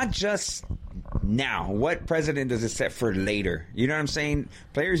not just now. What precedent does it set for later? You know what I'm saying?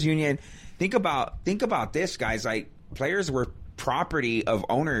 Players Union. Think about this, guys. Like, players were property of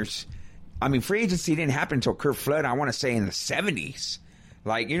owners. I mean, free agency didn't happen until Curt Flood, I want to say, in the 70s.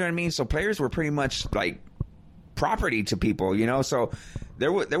 Like, you know what I mean? So players were pretty much like property to people, So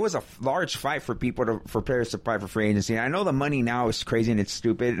there was a large fight for players to fight for free agency. And I know the money now is crazy and it's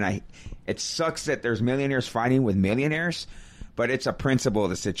stupid, and it sucks that there's millionaires fighting with millionaires. But it's a principle of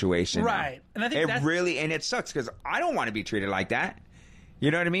the situation, right? And I think and it sucks because I don't want to be treated like that. You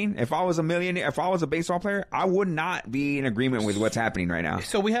know what I mean? If I was a millionaire, if I was a baseball player, I would not be in agreement with what's happening right now.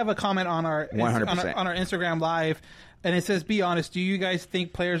 So we have a comment on our 100%. on our Instagram Live, and it says, "Be honest. Do you guys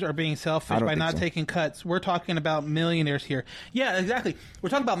think players are being selfish by not taking cuts? We're talking about millionaires here. Yeah, exactly. We're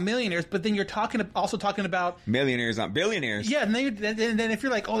talking about millionaires, but then you're also talking about millionaires, not billionaires. Yeah, and then if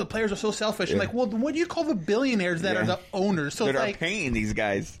you're like, oh, the players are so selfish, you're like, well, what do you call the billionaires that are the owners? So that it's are like paying these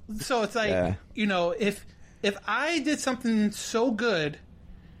guys. So it's like, you know, if I did something so good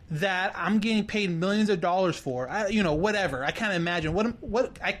that I'm getting paid millions of dollars for, whatever. I can't imagine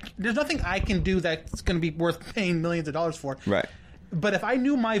there's nothing I can do that's going to be worth paying millions of dollars for. Right. But if I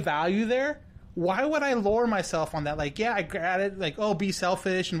knew my value there, why would I lower myself on that? Like, yeah, I got it. Like, oh, be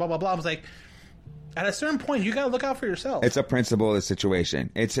selfish and blah blah blah. I was like, at a certain point, you got to look out for yourself. It's a principle of the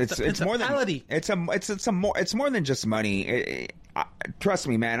situation. It's more than it's more than just money. Trust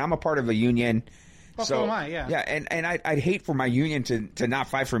me, man. I'm a part of a union. Well, so am I, yeah. Yeah, and I'd hate for my union to not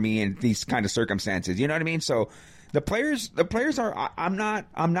fight for me in these kind of circumstances. You know what I mean? So the players are. I'm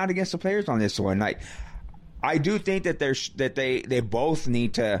not against the players on this one. Like, I do think that they both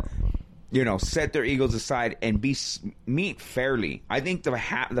need to, set their egos aside and meet fairly. I think the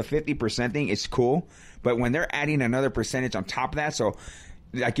 50% thing is cool, but when they're adding another percentage on top of that, so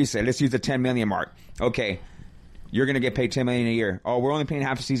like you said, let's use the 10 million mark. Okay. You're going to get paid $10 million a year. Oh, we're only paying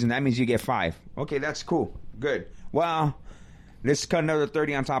half a season. That means you get 5. Okay, that's cool. Good. Well, let's cut another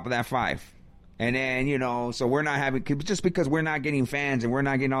 30 on top of that 5. And then, so we're not having, just because we're not getting fans and we're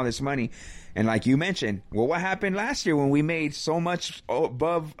not getting all this money. And like you mentioned, well, what happened last year when we made so much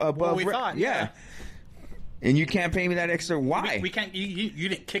above what we thought? Yeah. And you can't pay me that extra. Why? We can't, you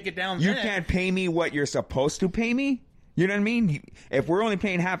didn't kick it down. You can't pay me what you're supposed to pay me? You know what I mean? If we're only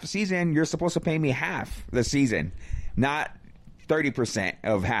paying half a season, you're supposed to pay me half the season, not 30%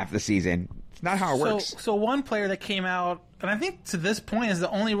 of half the season. It's not how it works. So one player that came out, and I think to this point is the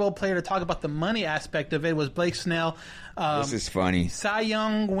only real player to talk about the money aspect of it, was Blake Snell. This is funny. Cy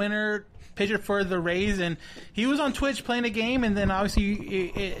Young winner, pitcher for the Rays, and he was on Twitch playing a game, and then obviously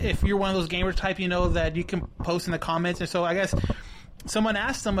if you're one of those gamer type, you know that you can post in the comments, and so I guess someone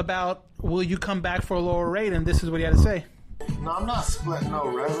asked him about, will you come back for a lower rate? And this is what he had to say. No, I'm not splitting no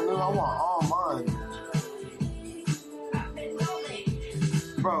revenue. I want all mine.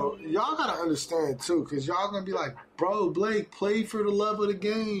 Bro, y'all gotta understand too, because y'all gonna be like, bro, Blake, play for the love of the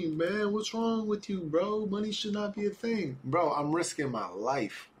game, man. What's wrong with you, bro? Money should not be a thing. Bro, I'm risking my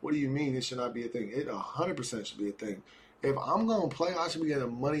life. What do you mean it should not be a thing? It 100% should be a thing. If I'm gonna play, I should be getting the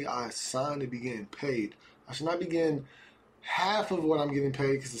money I signed to be getting paid. I should not be getting half of what I'm getting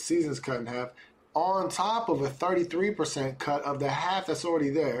paid because the season's cut in half, on top of a 33% cut of the half that's already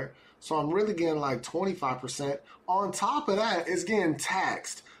there. So I'm really getting like 25%. On top of that, it's getting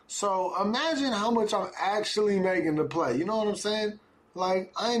taxed. So imagine how much I'm actually making to play. You know what I'm saying?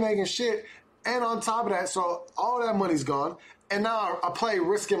 Like, I ain't making shit. And on top of that, so all that money's gone. And now I play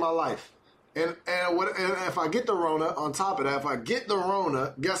risking my life. And if I get the Rona, on top of that, if I get the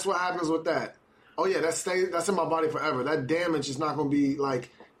Rona, guess what happens with that? Oh yeah, that's in my body forever. That damage is not going to be like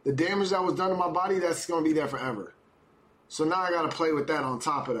the damage that was done to my body. That's going to be there forever. So now I got to play with that on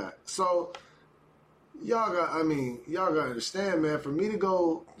top of that. So y'all got to understand, man. For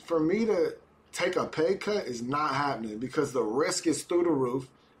me to take a pay cut is not happening because the risk is through the roof.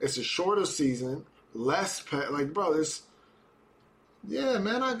 It's a shorter season, less pay. Like, bro, yeah,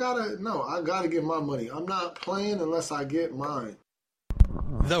 man. I gotta get my money. I'm not playing unless I get mine.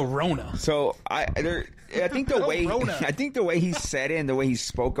 The Rona. So I think the way he said it and the way he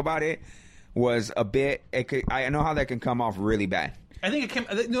spoke about it was a bit. I know how that can come off really bad. I think it came.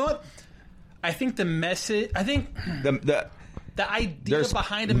 You know what? I think the message. I think the idea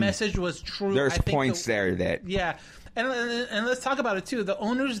behind the message was true. There's points there that and let's talk about it too. The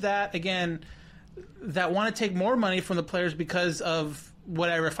owners that want to take more money from the players because of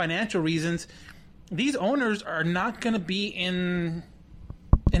whatever financial reasons. These owners are not going to be in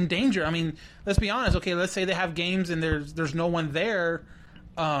danger. I mean, let's be honest. Okay, let's say they have games and there's no one there.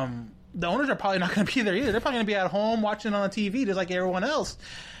 The owners are probably not going to be there either. They're probably going to be at home watching on the TV just like everyone else.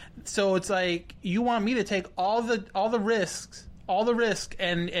 So it's like, you want me to take all the risk,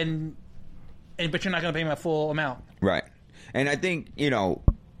 and but you're not going to pay me a full amount, right? And I think it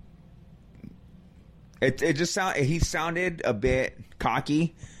just he sounded a bit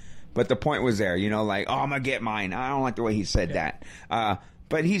cocky, but the point was there. Like, oh, I'm gonna get mine. I don't like the way he said that.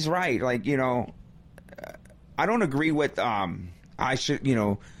 But he's right. Like, I don't agree with I should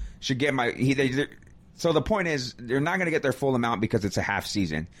get my so the point is they're not going to get their full amount because it's a half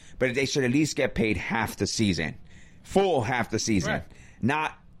season, but they should at least get paid half the season, full half the season, right.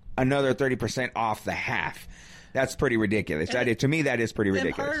 Not another 30% off the half. That's pretty ridiculous. To me, that is pretty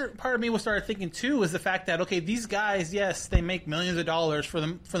ridiculous. And part of me was started thinking too is the fact that okay, these guys, yes, they make millions of dollars for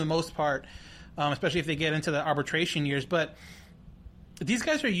the most part, especially if they get into the arbitration years. But these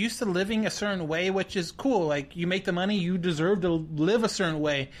guys are used to living a certain way, which is cool. Like you make the money, you deserve to live a certain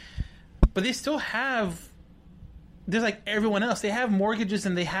way. But they still have, just like everyone else, they have mortgages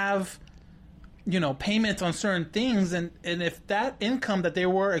and they have, payments on certain things. And if that income that they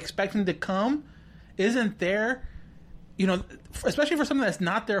were expecting to come isn't there, especially for something that's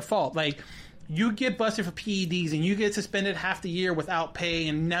not their fault, like you get busted for PEDs and you get suspended half the year without pay,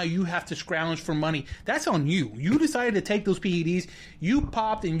 and now you have to scrounge for money. That's on you. You decided to take those PEDs. You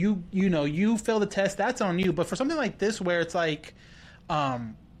popped and you failed the test. That's on you. But for something like this, where it's like,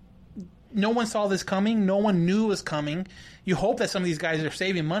 no one saw this coming. No one knew it was coming. You hope that some of these guys are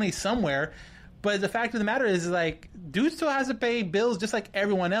saving money somewhere. But the fact of the matter is, like, dude still has to pay bills just like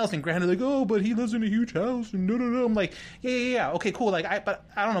everyone else. And granted, like, oh, but he lives in a huge house. And no. I'm like, yeah. Okay, cool. Like, but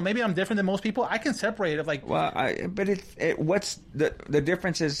I don't know. Maybe I'm different than most people. I can separate it. Like, well, what's the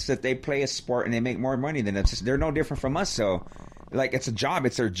difference is that they play a sport and they make more money than us. They're no different from us. So, like, it's a job.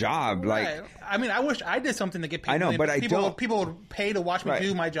 It's their job. Right. Like, I mean, I wish I did something to get paid. I know, but I don't. People would pay to watch me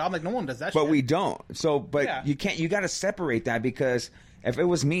do my job. Like, no one does that. But shit. we don't. So, but Yeah. you can't. You got to separate that, because if it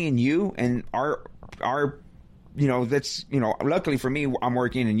was me and you and our that's luckily for me, I'm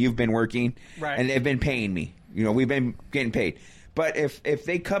working and you've been working, right? And they've been paying me. We've been getting paid. But if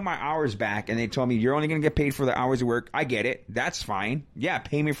they cut my hours back and they told me you're only going to get paid for the hours you work, I get it. That's fine. Yeah,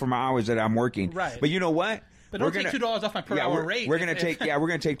 pay me for my hours that I'm working. Right. But you know what? But don't take $2 off my per hour rate. We're gonna take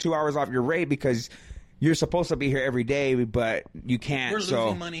 2 hours off your rate because you're supposed to be here every day, but you can't. We're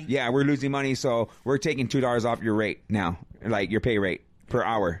losing money. Yeah, we're losing money, so we're taking $2 off your rate now, like your pay rate per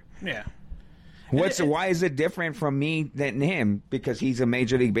hour. Yeah. Why is it different from me than him? Because he's a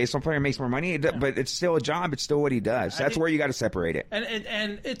Major League Baseball player, makes more money, but it's still a job. It's still what he does. That's where you got to separate it.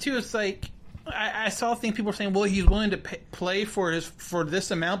 And it too, it's like I saw people were saying, well, he's willing to play for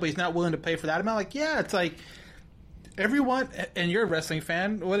this amount, but he's not willing to pay for that amount. Like, yeah, it's like everyone. And you're a wrestling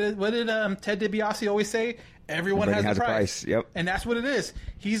fan. What did Ted DiBiase always say? Everyone has a price. Yep. And that's what it is.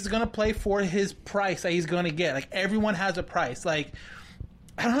 He's gonna play for his price that he's gonna get. Like, everyone has a price. Like,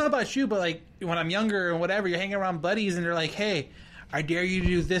 I don't know about you, but like when I'm younger and whatever, you're hanging around buddies and they're like, hey, I dare you to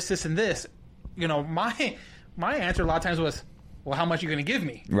do this, this, and this. My answer a lot of times was, well, how much are you going to give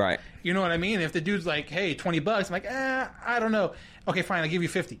me? Right. You know what I mean? If the dude's like, hey, $20, I'm like, I don't know. Okay, fine, I'll give you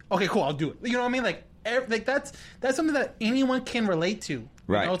 50. Okay, cool, I'll do it. You know what I mean? Like that's something that anyone can relate to.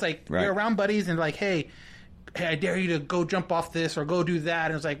 Right. It's like you're around buddies and like, hey, I dare you to go jump off this or go do that.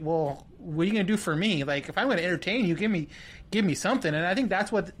 And it's like, well, what are you going to do for me? Like, if I'm going to entertain you, give me something. And I think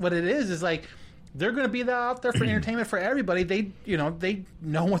that's what it is like, they're going to be out there for entertainment for everybody. They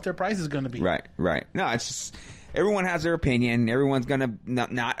know what their price is going to be. Right. No, it's just, everyone has their opinion. Everyone's going to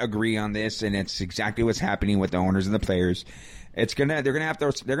not agree on this, and it's exactly what's happening with the owners and the players. They're going to have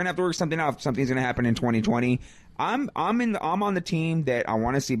to work something out. Something's going to happen in 2020. I'm on the team that I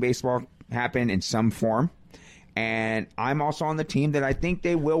want to see baseball happen in some form, and I'm also on the team that I think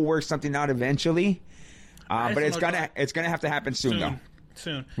they will work something out eventually. But it's gonna have to happen soon.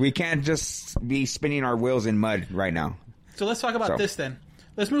 We can't just be spinning our wheels in mud right now. So let's talk about this then.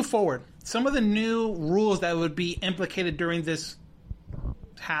 Let's move forward. Some of the new rules that would be implicated during this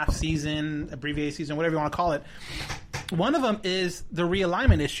half season, abbreviated season, whatever you want to call it. One of them is the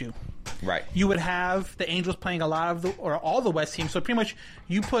realignment issue. Right. You would have the Angels playing all the West teams. So pretty much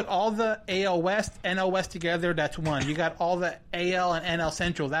you put all the AL West, NL West together, that's one. You got all the AL and NL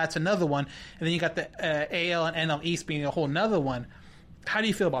Central, that's another one. And then you got the AL and NL East being a whole nother one. How do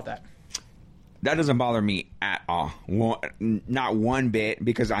you feel about that? That doesn't bother me at all. Not one bit,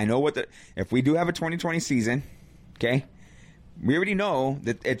 because I know if we do have a 2020 season, okay, we already know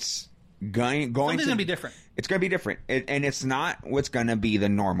that it's going to be different. It's going to be different, and it's not what's going to be the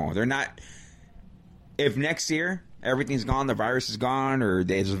normal. They're not. If next year everything's gone, the virus is gone, or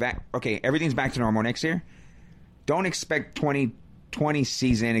everything's back to normal next year, don't expect 2020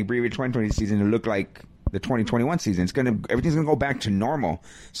 season, abbreviated 2020 season, to look like the 2021 season. Everything's gonna go back to normal.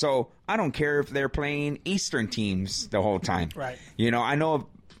 So I don't care if they're playing Eastern teams the whole time. Right. I know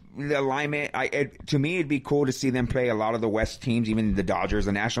the alignment. To me, it'd be cool to see them play a lot of the West teams, even the Dodgers,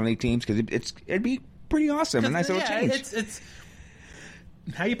 the National League teams, because it'd be pretty awesome. A nice little change. It's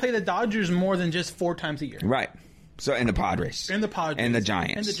how you play the Dodgers more than just 4 times a year. Right. So, and the Padres. And the Padres. And the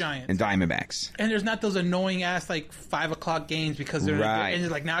Giants. And the Giants. And Diamondbacks. And there's not those annoying ass 5 o'clock games because they're and you're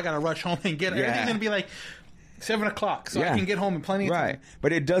like, now I gotta rush home and get it. Yeah. Everything's gonna be like 7 o'clock, so I can get home in plenty of time.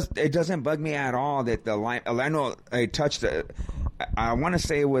 But it doesn't bug me at all that the line. I know I touched I want to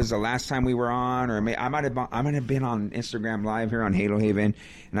say it was the last time we were on, or I might have been on Instagram Live here on Halo Haven,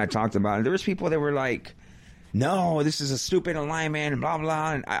 and I talked about it. There was people that were like, "No, this is a stupid alignment," and blah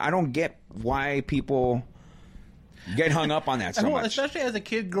blah. And I don't get why people get hung up on that so much. Especially as a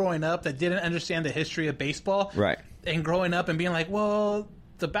kid growing up that didn't understand the history of baseball, right? And growing up and being like, well,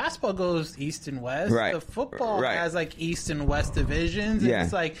 the basketball goes east and west. Right. The football Right. has like east and west divisions. And Yeah.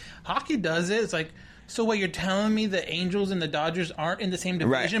 it's like hockey does it. It's like, so what, you're telling me the Angels and the Dodgers aren't in the same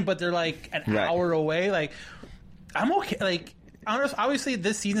division, but they're like an hour away? Like, I'm okay. Like, obviously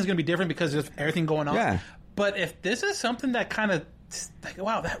this season is going to be different because of everything going on. Yeah. But if this is something that kind of, like,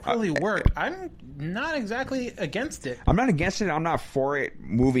 wow, that really worked, I'm not exactly against it. I'm not against it. I'm not for it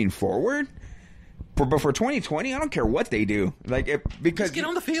moving forward. But for 2020, I don't care what they do. Like, because just get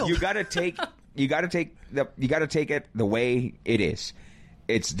on the field. You got to take it the way it is.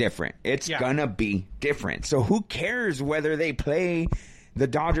 It's different. It's gonna be different. So who cares whether they play the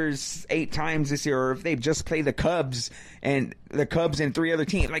Dodgers 8 times this year, or if they just play the Cubs and 3 other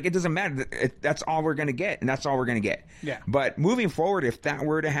teams? Like, it doesn't matter. That's all we're gonna get, and that's all we're gonna get. Yeah. But moving forward, if that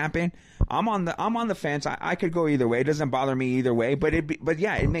were to happen, I'm on the fence. I could go either way. It doesn't bother me either way. But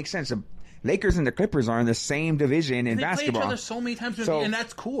it makes sense. The Lakers and the Clippers are in the same division in basketball. They play each other so many times, and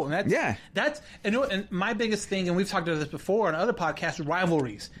that's cool. And that's and my biggest thing, and we've talked about this before on other podcasts,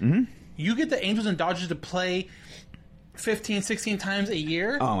 rivalries. Mm-hmm. You get the Angels and Dodgers to play 15, 16 times a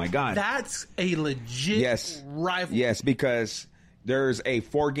year. Oh my God, that's a legit rivalry. Yes, because there's a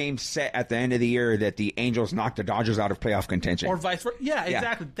 4-game set at the end of the year that the Angels knock the Dodgers out of playoff contention, or vice versa. Yeah,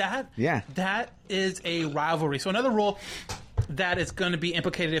 exactly. That is a rivalry. So another rule that is going to be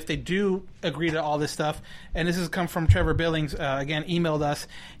implicated if they do agree to all this stuff. And this has come from Trevor Billings, again, emailed us.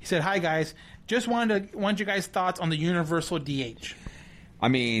 He said, "Hi, guys. Just wanted you guys' thoughts on the universal DH." I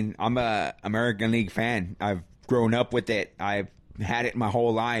mean, I'm a American League fan. I've grown up with it. I've had it my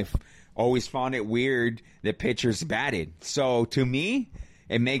whole life. Always found it weird that pitchers batted. So to me,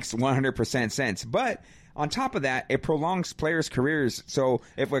 it makes 100% sense. But on top of that, it prolongs players' careers. So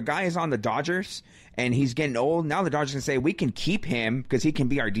if a guy is on the Dodgers and he's getting old, now the Dodgers can say, we can keep him because he can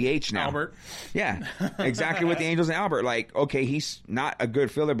be our DH now. Albert. Yeah, exactly with the Angels and Albert. Like, okay, he's not a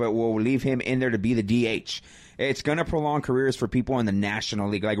good fielder, but we'll leave him in there to be the DH. It's going to prolong careers for people in the National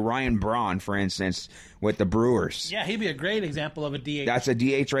League, like Ryan Braun, for instance, with the Brewers. Yeah, he'd be a great example of a DH. That's a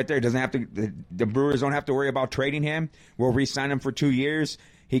DH right there. Doesn't have to. The Brewers don't have to worry about trading him. We'll re-sign him for 2 years.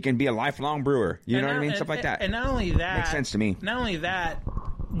 He can be a lifelong Brewer. You know what I mean? Stuff like that. And not only that, makes sense to me. Not only that,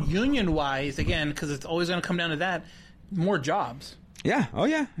 union-wise, again, because it's always going to come down to that, more jobs. Yeah. Oh,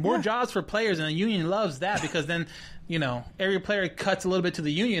 yeah. More jobs for players, and the union loves that because then, you know, every player cuts a little bit to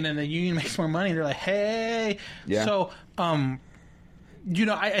the union, and the union makes more money. And they're like, hey. Yeah. So, you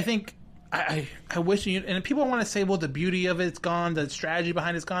know, I think I wish you, and people want to say, well, the beauty of it's gone, the strategy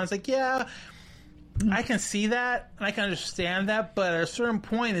behind it's gone. It's like, yeah, I can see that, and I can understand that, but at a certain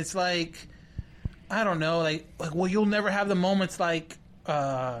point, it's like, I don't know, like well, you'll never have the moments like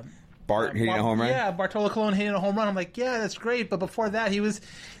Bart hitting a home run. Yeah, Bartolo Colon hitting a home run. I'm like, yeah, that's great, but before that, he was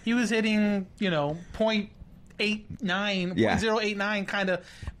hitting, you know, .089 kind of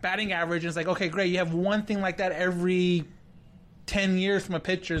batting average, and it's like, okay, great, you have one thing like that every 10 years from a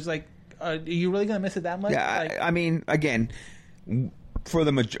pitcher. It's like, are you really gonna miss it that much? Yeah, like, I mean, again,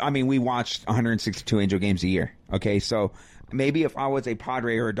 we watched 162 Angel games a year. Okay, so maybe if I was a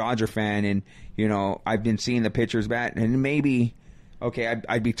Padre or a Dodger fan, and you know, I've been seeing the pitchers bat, and maybe, okay,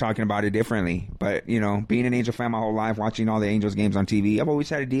 I'd be talking about it differently. But you know, being an Angel fan my whole life, watching all the Angels games on TV, I've always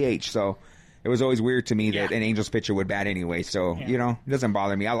had a DH. So it was always weird to me that an Angels pitcher would bat anyway. So you know, it doesn't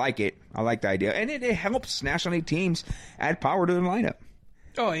bother me. I like it. I like the idea, and it helps National League teams add power to the lineup.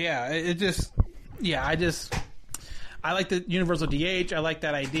 Oh yeah, I like the universal DH. I like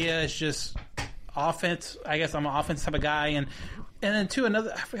that idea. It's just offense. I guess I'm an offense type of guy, and then too,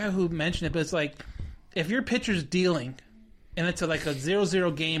 another, I forgot who mentioned it, but it's like if your pitcher's dealing and it's like a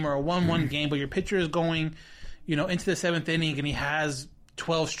 0-0 game or a 1-1 game, but your pitcher is going, you know, into the 7th inning and he has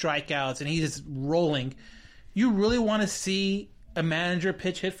 12 strikeouts and he's rolling, you really want to see a manager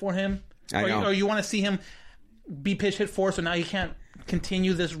pitch hit for him, or you want to see him be pitch hit for, so now he can't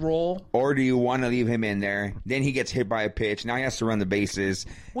continue this role? Or do you want to leave him in there? Then he gets hit by a pitch. Now he has to run the bases,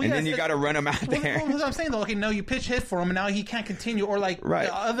 and then you got to run him out there. Well, that's what I'm saying, though. Okay, no, you pitch hit for him, and now he can't continue. Or like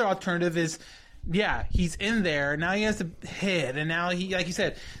the other alternative is, yeah, he's in there. Now he has to hit, and now he, like you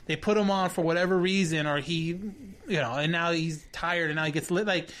said, they put him on for whatever reason, or he, you know, and now he's tired, and now he gets lit.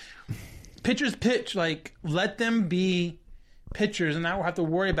 Like, pitchers pitch. Like, let them be pitchers, and not have to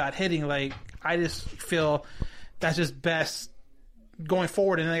worry about hitting. Like, I just feel that's just best going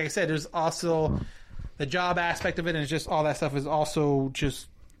forward. And like I said, there's also the job aspect of it, and it's just all that stuff is also just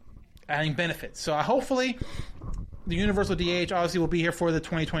adding benefits. So hopefully the Universal DH obviously will be here for the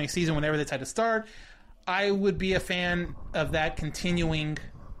 2020 season whenever they decide to start. I would be a fan of that continuing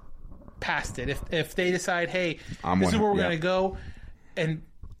past it. If they decide, hey, this is where we're going to go, and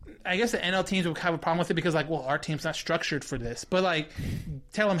I guess the NL teams would have a problem with it because, like, well, our team's not structured for this. But, like,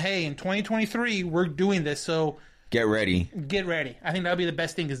 tell them, hey, in 2023, we're doing this, so get ready. Get ready. I think that would be the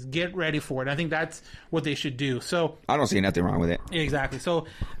best thing is get ready for it. I think that's what they should do. So I don't see nothing wrong with it. Exactly. So,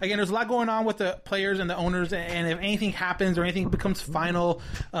 again, there's a lot going on with the players and the owners, and if anything happens or anything becomes final,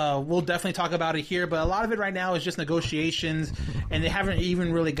 we'll definitely talk about it here. But a lot of it right now is just negotiations, and they haven't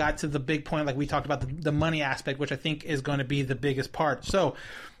even really got to the big point like we talked about, the money aspect, which I think is going to be the biggest part. So,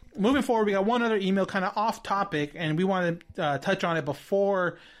 moving forward, we got one other email kind of off topic, and we want to touch on it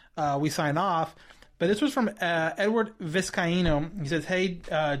before we sign off. But this was from Edward Vizcaino. He says, hey,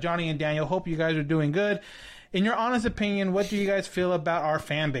 Johnny and Daniel, hope you guys are doing good. In your honest opinion, what do you guys feel about our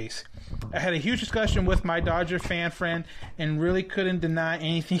fan base? I had a huge discussion with my Dodger fan friend and really couldn't deny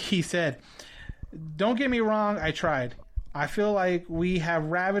anything he said. Don't get me wrong, I tried. I feel like we have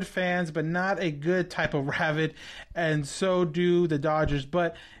rabid fans, but not a good type of rabid, and so do the Dodgers.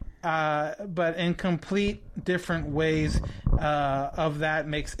 But in complete different ways if that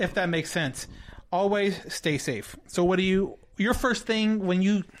makes sense. Always stay safe. So what do your first thing when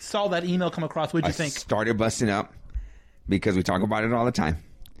you saw that email come across, what'd you think? Started busting up because we talk about it all the time.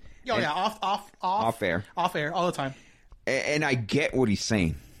 Oh, yeah, off air. Off air, all the time. And I get what he's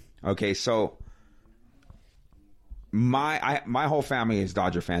saying. Okay, so my whole family is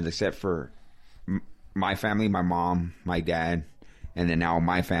Dodger fans except for my family, my mom, my dad, and then now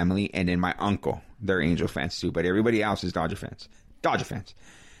my family, and then my uncle. They're Angel fans too, but everybody else is Dodger fans.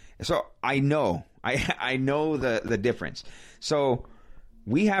 So I know the difference. So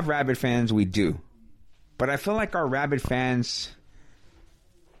we have rabid fans, we do. But I feel like our rabid fans,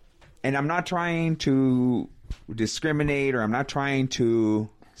 and I'm not trying to discriminate or I'm not trying to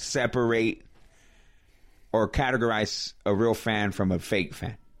separate or categorize a real fan from a fake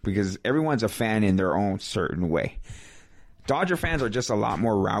fan, because everyone's a fan in their own certain way. Dodger fans are just a lot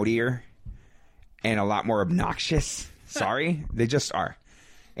more rowdier and a lot more obnoxious. Sorry, they just are.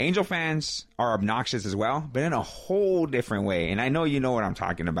 Angel fans are obnoxious as well, but in a whole different way. And I know you know what I'm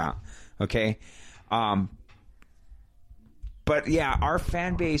talking about. Okay? But yeah, our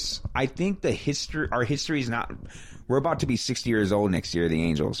fan base, I think our history is not... We're about to be 60 years old next year, the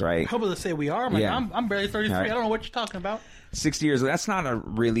Angels, right? I hope to say we are. I'm barely 33. Right. I don't know what you're talking about. 60 years old. That's not a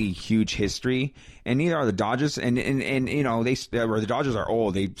really huge history, and neither are the Dodgers. And you know, the Dodgers are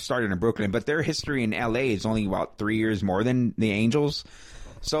old. They started in Brooklyn, but their history in LA is only about 3 years more than the Angels.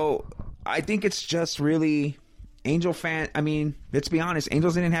 So I think it's just really Angel fan. I mean, let's be honest.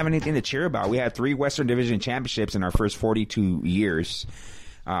 Angels didn't have anything to cheer about. We had 3 Western Division championships in our first 42 years.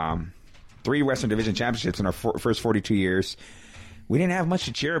 3 Western Division championships in our first 42 years. We didn't have much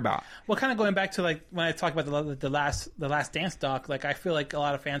to cheer about. Well, kind of going back to like when I talk about the last dance doc, like I feel like a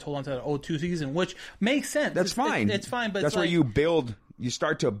lot of fans hold on to the 2002 season, which makes sense. That's fine. It's fine, but that's where you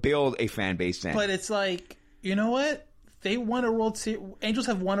start to build a fan base. Then, but it's like, you know what? They won a World Series. Angels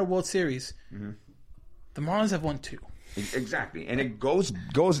have won a World Series. Mm-hmm. The Marlins have won 2. Exactly, and it boils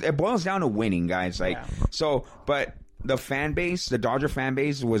down to winning, guys. So, but the fan base, the Dodger fan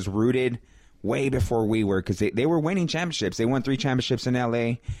base, was rooted way before we were, because they were winning championships. They won 3 championships in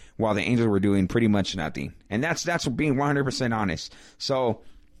LA, while the Angels were doing pretty much nothing. And that's being 100% honest. So,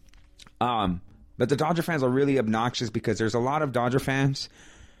 but the Dodger fans are really obnoxious because there's a lot of Dodger fans.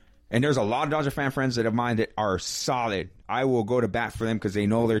 And there's a lot of Dodger fan friends of mine that are solid. I will go to bat for them because they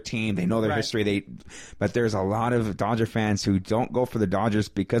know their team, they know their history. But there's a lot of Dodger fans who don't go for the Dodgers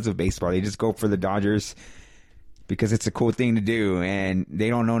because of baseball. They just go for the Dodgers because it's a cool thing to do, and they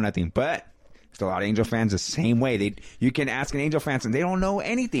don't know nothing. But there's a lot of Angel fans the same way. You can ask an Angel fan, and they don't know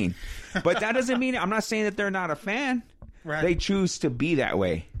anything. But that doesn't mean, I'm not saying that they're not a fan. Right. They choose to be that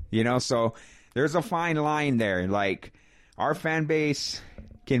way, you know. So there's a fine line there. Like, our fan base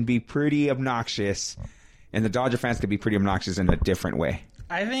can be pretty obnoxious, and the Dodger fans can be pretty obnoxious in a different way.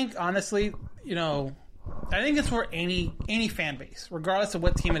 I think, honestly, you know, I think it's for any fan base, regardless of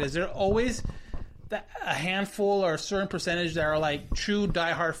what team it is. There's always a handful or a certain percentage that are like true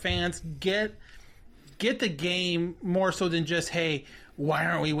diehard fans. Get the game more so than just, hey, why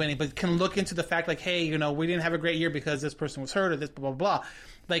aren't we winning? But can look into the fact like, hey, you know, we didn't have a great year because this person was hurt or this blah, blah, blah.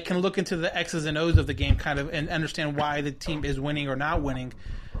 Like, can look into the X's and O's of the game kind of and understand why the team is winning or not winning.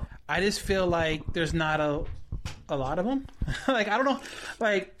 I just feel like there's not a lot of them. Like, I don't know.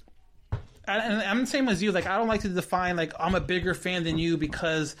 Like, and I'm the same as you. Like, I don't like to define, like, I'm a bigger fan than you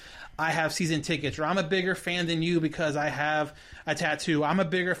because I have season tickets, or I'm a bigger fan than you because I have a tattoo. I'm a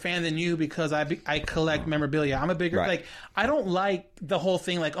bigger fan than you because I collect memorabilia. I'm a bigger, like, I don't like the whole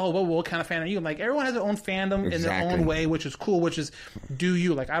thing, like, oh, well, what kind of fan are you? Like, everyone has their own fandom in their own way, which is cool, which is do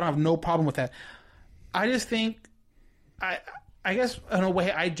you. Like, I don't have no problem with that. I just think, I guess in a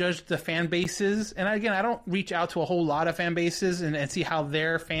way I judge the fan bases, and again, I don't reach out to a whole lot of fan bases and see how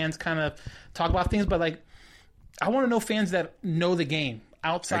their fans kind of talk about things, but like, I want to know fans that know the game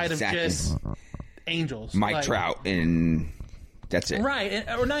outside of just Angels. Mike Trout, and that's it. Right,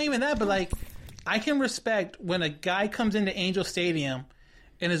 or not even that, but like, I can respect when a guy comes into Angel Stadium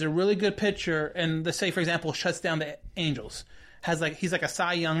and is a really good pitcher, and let's say, for example, shuts down the Angels. He's like a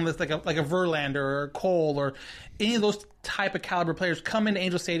Cy Young, that's like a Verlander or a Cole or any of those type of caliber players come into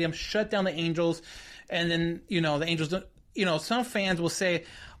Angel Stadium, shut down the Angels, and then, the Angels don't, some fans will say,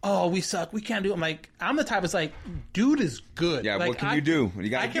 oh, we suck, we can't do it. I'm the type that's like, dude is good. Yeah, like, what can you do? You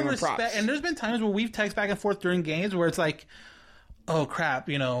got to give him props. And there's been times where we've texted back and forth during games where it's like, oh crap,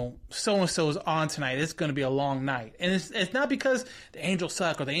 so-and-so is on tonight. It's going to be a long night. And it's not because the Angels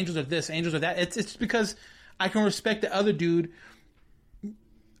suck or the Angels are this, Angels are that. It's because I can respect the other dude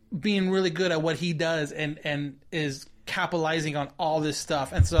being really good at what he does and is capitalizing on all this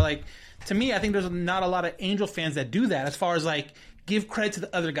stuff. And so, like, to me, I think there's not a lot of Angel fans that do that as far as, like, give credit to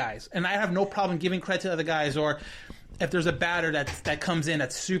the other guys. And I have no problem giving credit to the other guys. Or if there's a batter that comes in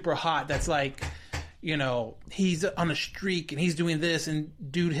that's super hot, that's like, he's on a streak and he's doing this, and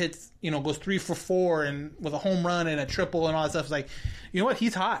dude hits, goes 3 for 4 and with a home run and a triple and all that stuff. It's like, you know what?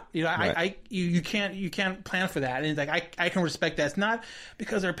 He's hot. Right. You can't plan for that. And it's like, I can respect that. It's not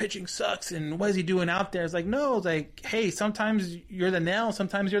because their pitching sucks and what is he doing out there? It's like, no, it's like, hey, sometimes you're the nail,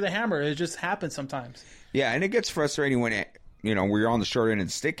 sometimes you're the hammer. It just happens sometimes. Yeah. And it gets frustrating when we're on the short end of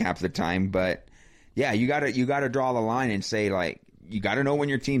the stick half the time, but yeah, you gotta draw the line and say, like, you gotta know when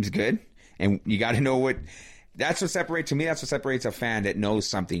your team's good. And you got to know that's what separates a fan that knows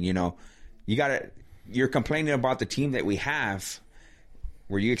something, you're complaining about the team that we have.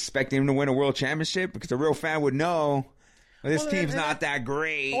 Were you expecting him to win a world championship? Because a real fan would know, this team's not that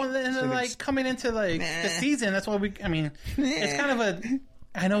great. Well, and then, like, coming into, like, the season, that's why it's kind of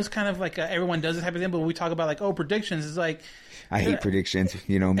I know it's kind of like everyone does this type of thing, but when we talk about, like, predictions, it's like, I hate predictions,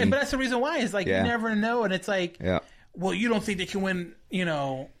 me. But that's the reason why. It's like, you never know, and it's like, well, you don't think they can win,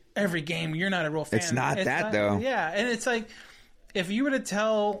 every game. You're not a real fan. It's not though. Yeah, and it's like, if you were to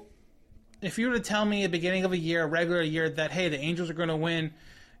tell me at the beginning of a year, a regular year, that hey, the Angels are going to win,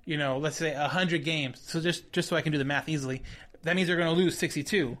 let's say 100 games. So just so I can do the math easily, that means they're going to lose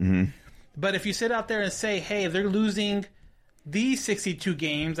 62. Mm-hmm. But if you sit out there and say, hey, they're losing these 62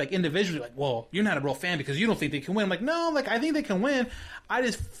 games, like, individually, like, well, you're not a real fan because you don't think they can win. I'm like, no, like, I think they can win. I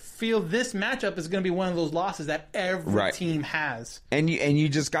just feel this matchup is going to be one of those losses that every team has. And you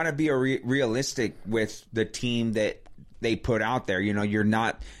just got to be realistic with the team that they put out there. You're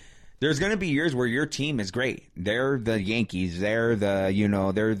not. There's going to be years where your team is great. They're the Yankees. They're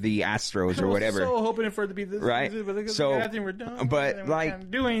the they're the Astros or whatever. I'm so hoping for it to be this. Right. So, I think we're done. But like, can't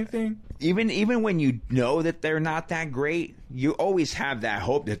do anything. Even when you know that they're not that great, you always have that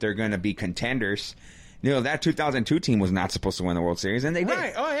hope that they're going to be contenders. That 2002 team was not supposed to win the World Series, and they did.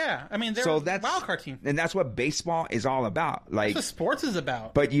 Right. Oh, yeah. I mean, they're a wild card team. And that's what baseball is all about. Like, that's what sports is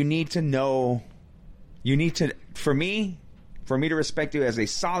about. But you need to know, for me to respect you as a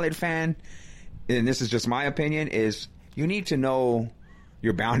solid fan, and this is just my opinion, is you need to know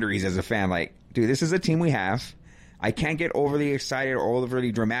your boundaries as a fan. Like, dude, this is a team we have. I can't get overly excited or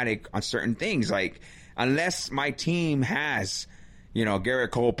overly dramatic on certain things. Like, unless my team has,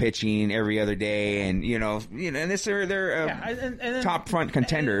 Garrett Cole pitching every other day, and and this they're a top front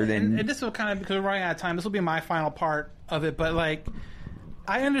contender. And this will kind of, because we're running out of time, this will be my final part of it. But like,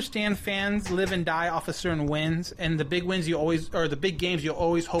 I understand fans live and die off of certain wins, and the big wins the big games you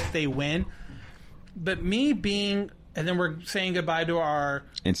always hope they win. But me being, and then we're saying goodbye to our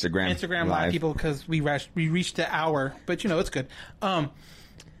Instagram live people because we reached the hour, but it's good.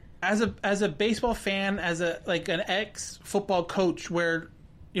 As a baseball fan, as an ex football coach, where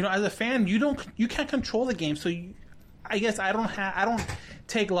as a fan you can't control the game, so I guess I don't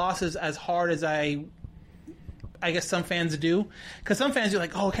take losses as hard as I guess some fans do, because some fans are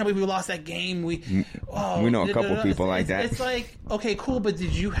like, oh, I can't believe we lost that game. We know a couple people like that. It's like, okay, cool, but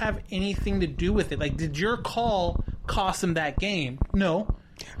did you have anything to do with it? Like, did your call cost them that game? No.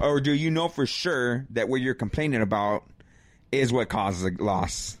 Or do you know for sure that what you're complaining about is what causes a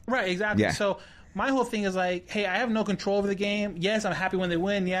loss? Right, exactly. Yeah. So my whole thing is like, hey, I have no control over the game. Yes, I'm happy when they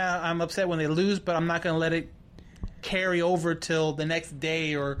win. Yeah, I'm upset when they lose, but I'm not going to let it carry over till the next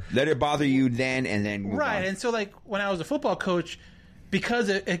day or let it bother you then and then move right. on. And so like when I was a football coach, because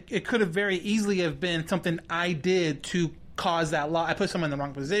it could have very easily have been something I did to cause that loss. I put someone in the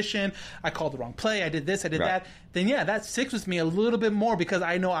wrong position. I called the wrong play. I did this. I did that. Then yeah, that sticks with me a little bit more because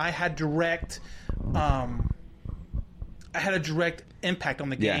I know I had direct impact on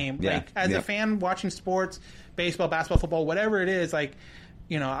the game. Like as a fan watching sports, baseball, basketball, football, whatever it is, like,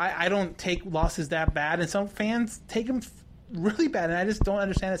 you know, I don't take losses that bad, and some fans take them really bad, and I just don't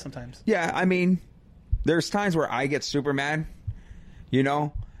understand it sometimes. Yeah, I mean, there's times where I get super mad, you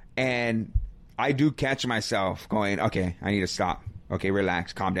know, and I do catch myself going, okay, I need to stop. Okay,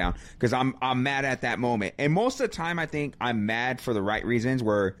 relax, calm down, because I'm mad at that moment, and most of the time I think I'm mad for the right reasons.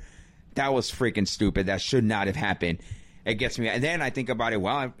 Where that was freaking stupid. That should not have happened. It gets me, and then I think about it.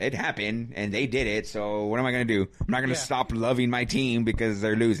 Well, it happened, and they did it. So what am I going to do? I'm not going to stop loving my team because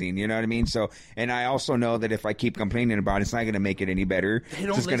they're losing. You know what I mean? So, and I also know that if I keep complaining about it, it's not going to make it any better.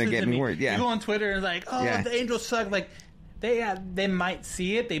 It's just going to get me worse. Yeah. You go on Twitter and like, the Angels suck. Like they might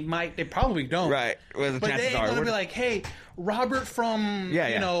see it. They probably don't. Right. Well, but they ain't going to be like, hey, Robert from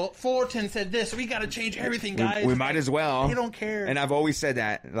you know Fullerton said this. We got to change everything, guys. We might as well. They don't care. And I've always said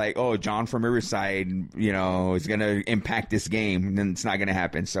that, like, oh, John from Riverside, you know, is going to impact this game, and then it's not going to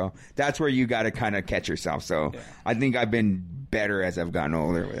happen. So that's where you got to kind of catch yourself. So I think I've been better as I've gotten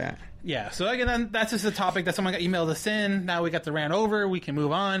older with that. Yeah. So again, that's just a topic that someone got emailed us in. Now we got the rant over. We can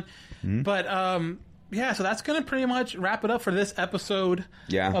move on. Mm-hmm. But yeah, so that's going to pretty much wrap it up for this episode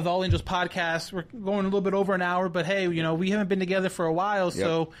of the All Angels podcast. We're going a little bit over an hour, but hey, you know, we haven't been together for a while,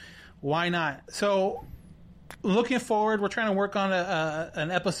 so why not? So looking forward, we're trying to work on an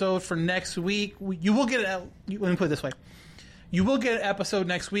episode for next week. You will get let me put it this way. You will get an episode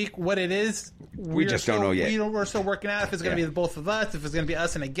next week. What it is, we just don't know yet. We're still working out if it's going to be the both of us, if it's going to be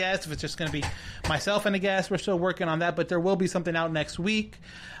us and a guest, if it's just going to be myself and a guest. We're still working on that, but there will be something out next week.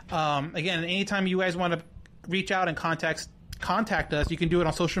 Again, anytime you guys want to reach out and contact us, you can do it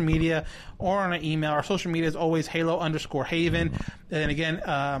on social media or on an email. Our social media is always Halo_Haven. And again,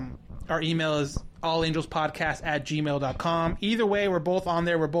 our email is allangelspodcast@gmail.com. Either way, we're both on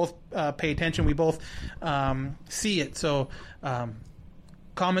there. We're both pay attention. We both see it. So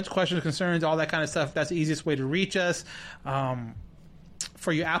comments, questions, concerns, all that kind of stuff, that's the easiest way to reach us.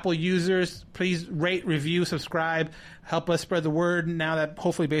 For you Apple users, please rate, review, subscribe. Help us spread the word. Now that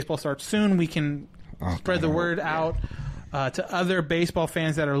hopefully baseball starts soon, we can spread the word out to other baseball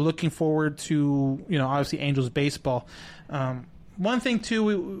fans that are looking forward to, you know, obviously Angels baseball. One thing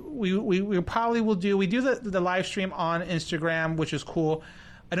too, we probably will do. We do the live stream on Instagram, which is cool.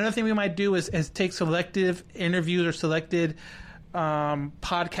 Another thing we might do is take selective interviews or selected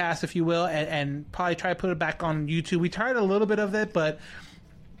podcasts, if you will, and probably try to put it back on YouTube. We tried a little bit of it, but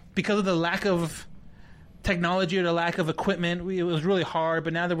because of the lack of technology or the lack of equipment, it was really hard.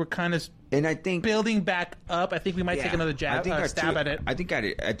 But now that we're kind of building back up, I think we might take another stab at it.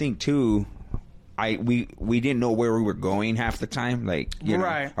 I think too. We didn't know where we were going half the time. Like, you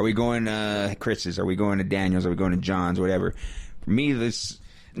know, are we going to Chris's? Are we going to Daniel's? Are we going to John's? Whatever. For me,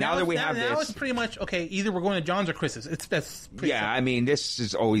 now that we have this, it's pretty much okay. Either we're going to John's or Chris's. That's pretty simple. I mean, this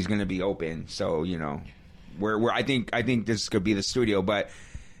is always going to be open. So, you know, I think this could be the studio, but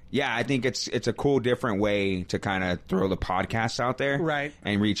yeah, I think it's a cool, different way to kind of throw the podcast out there, right,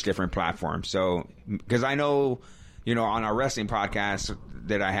 and reach different platforms. So, because I know, you know, on our wrestling podcast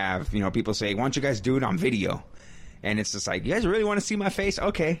that I have, you know, people say, "Why don't you guys do it on video?" And it's just like, you guys really want to see my face?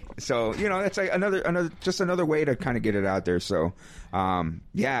 Okay. So, you know, that's like another way to kind of get it out there. So,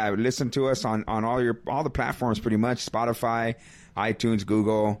 listen to us on all the platforms pretty much, Spotify, iTunes,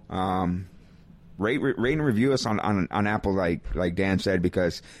 Google. Rate and review us on Apple, like Dan said,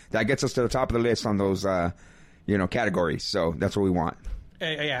 because that gets us to the top of the list on those, categories. So that's what we want.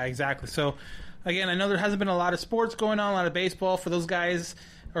 Yeah, exactly. So, again, I know there hasn't been a lot of sports going on, a lot of baseball for those guys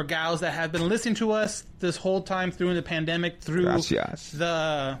or gals that have been listening to us this whole time through the pandemic, through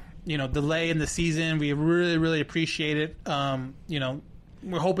the delay in the season. We really, really appreciate it.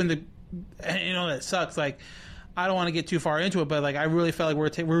 We're hoping to, it sucks. Like, I don't want to get too far into it, but like I really felt like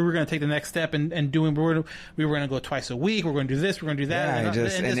we were going to take the next step and doing. We were going to go twice a week. We're going to do this. We're going to do that. And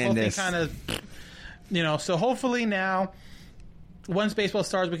this whole thing kind of, so hopefully now, once baseball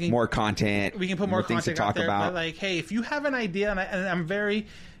starts, we can more content. We can put more things content to talk out there. about. But like, hey, if you have an idea, and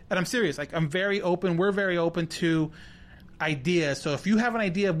I'm serious. Like, I'm very open. We're very open to ideas. So if you have an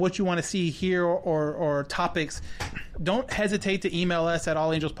idea of what you want to see here or topics, don't hesitate to email us at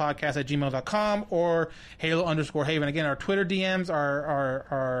allangelspodcast@gmail.com or Halo_Haven. Again, our Twitter DMs,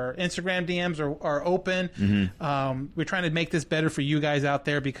 our Instagram DMs are open. Mm-hmm. We're trying to make this better for you guys out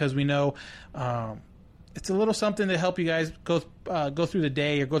there because we know. it's a little something to help you guys go through the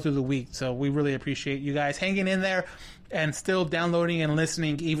day or go through the week. So we really appreciate you guys hanging in there and still downloading and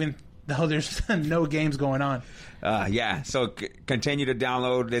listening, even though there's no games going on. Yeah, so continue to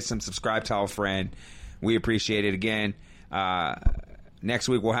download this and subscribe, tell a friend. We appreciate it. Again, next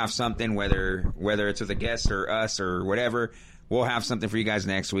week we'll have something, whether it's with a guest or us or whatever. We'll have something for you guys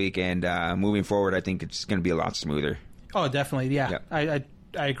next week, and moving forward, I think it's going to be a lot smoother. Oh, definitely, yeah. Yep.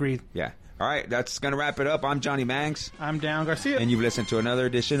 I agree. Yeah. All right, that's going to wrap it up. I'm Johnny Mangs. I'm Dan Garcia. And you've listened to another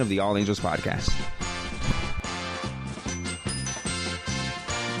edition of the All Angels Podcast.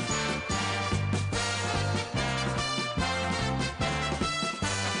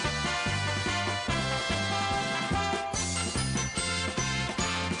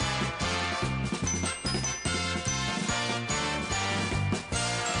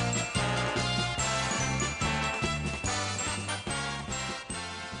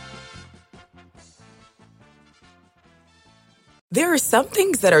 There are some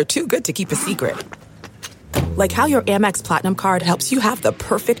things that are too good to keep a secret. Like how your Amex Platinum card helps you have the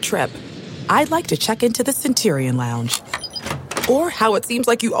perfect trip. I'd like to check into the Centurion Lounge. Or how it seems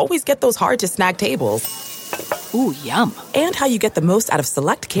like you always get those hard-to-snag tables. Ooh, yum. And how you get the most out of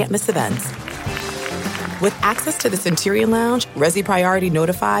select can't-miss events. With access to the Centurion Lounge, Resi Priority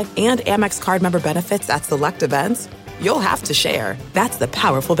Notified, and Amex card member benefits at select events, you'll have to share. That's the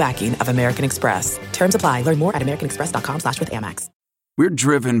powerful backing of American Express. Terms apply. Learn more at americanexpress.com/withAmex. We're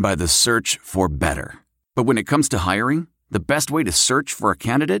driven by the search for better. But when it comes to hiring, the best way to search for a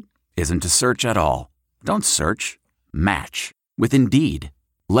candidate isn't to search at all. Don't search. Match. With Indeed.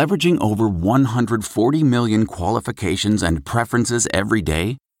 Leveraging over 140 million qualifications and preferences every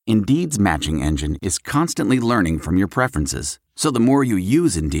day, Indeed's matching engine is constantly learning from your preferences. So the more you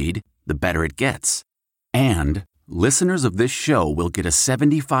use Indeed, the better it gets. And listeners of this show will get a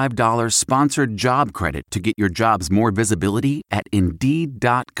 $75 sponsored job credit to get your jobs more visibility at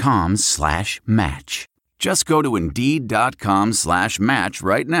Indeed.com/match. Just go to Indeed.com/match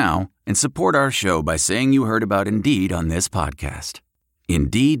right now and support our show by saying you heard about Indeed on this podcast.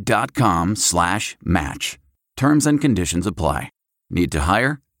 Indeed.com/match. Terms and conditions apply. Need to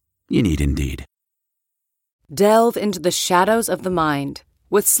hire? You need Indeed. Delve into the shadows of the mind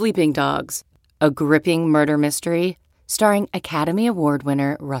with Sleeping Dogs, a gripping murder mystery starring Academy Award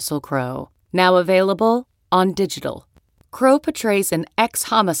winner Russell Crowe. Now available on digital. Crowe portrays an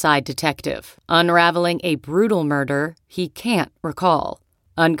ex-homicide detective unraveling a brutal murder he can't recall.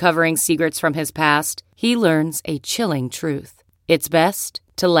 Uncovering secrets from his past, he learns a chilling truth. It's best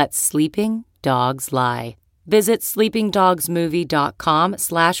to let sleeping dogs lie. Visit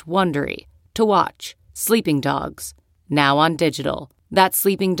sleepingdogsmovie.com/Wondery to watch Sleeping Dogs, now on digital. That's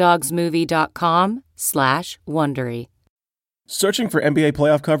sleepingdogsmovie.com/Wondery. Searching for NBA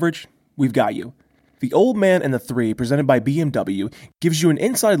playoff coverage? We've got you. The Old Man and the Three, presented by BMW, gives you an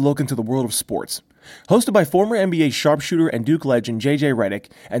inside look into the world of sports. Hosted by former NBA sharpshooter and Duke legend J.J. Redick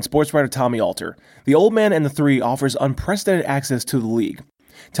and sports writer Tommy Alter, The Old Man and the Three offers unprecedented access to the league.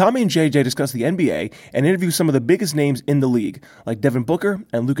 Tommy and JJ discuss the NBA and interview some of the biggest names in the league, like Devin Booker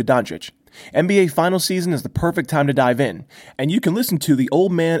and Luka Doncic. NBA final season is the perfect time to dive in, and you can listen to The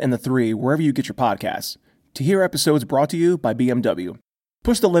Old Man and the Three wherever you get your podcasts. To hear episodes brought to you by BMW.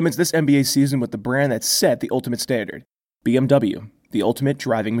 Push the limits this NBA season with the brand that set the ultimate standard. BMW, the ultimate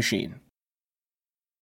driving machine.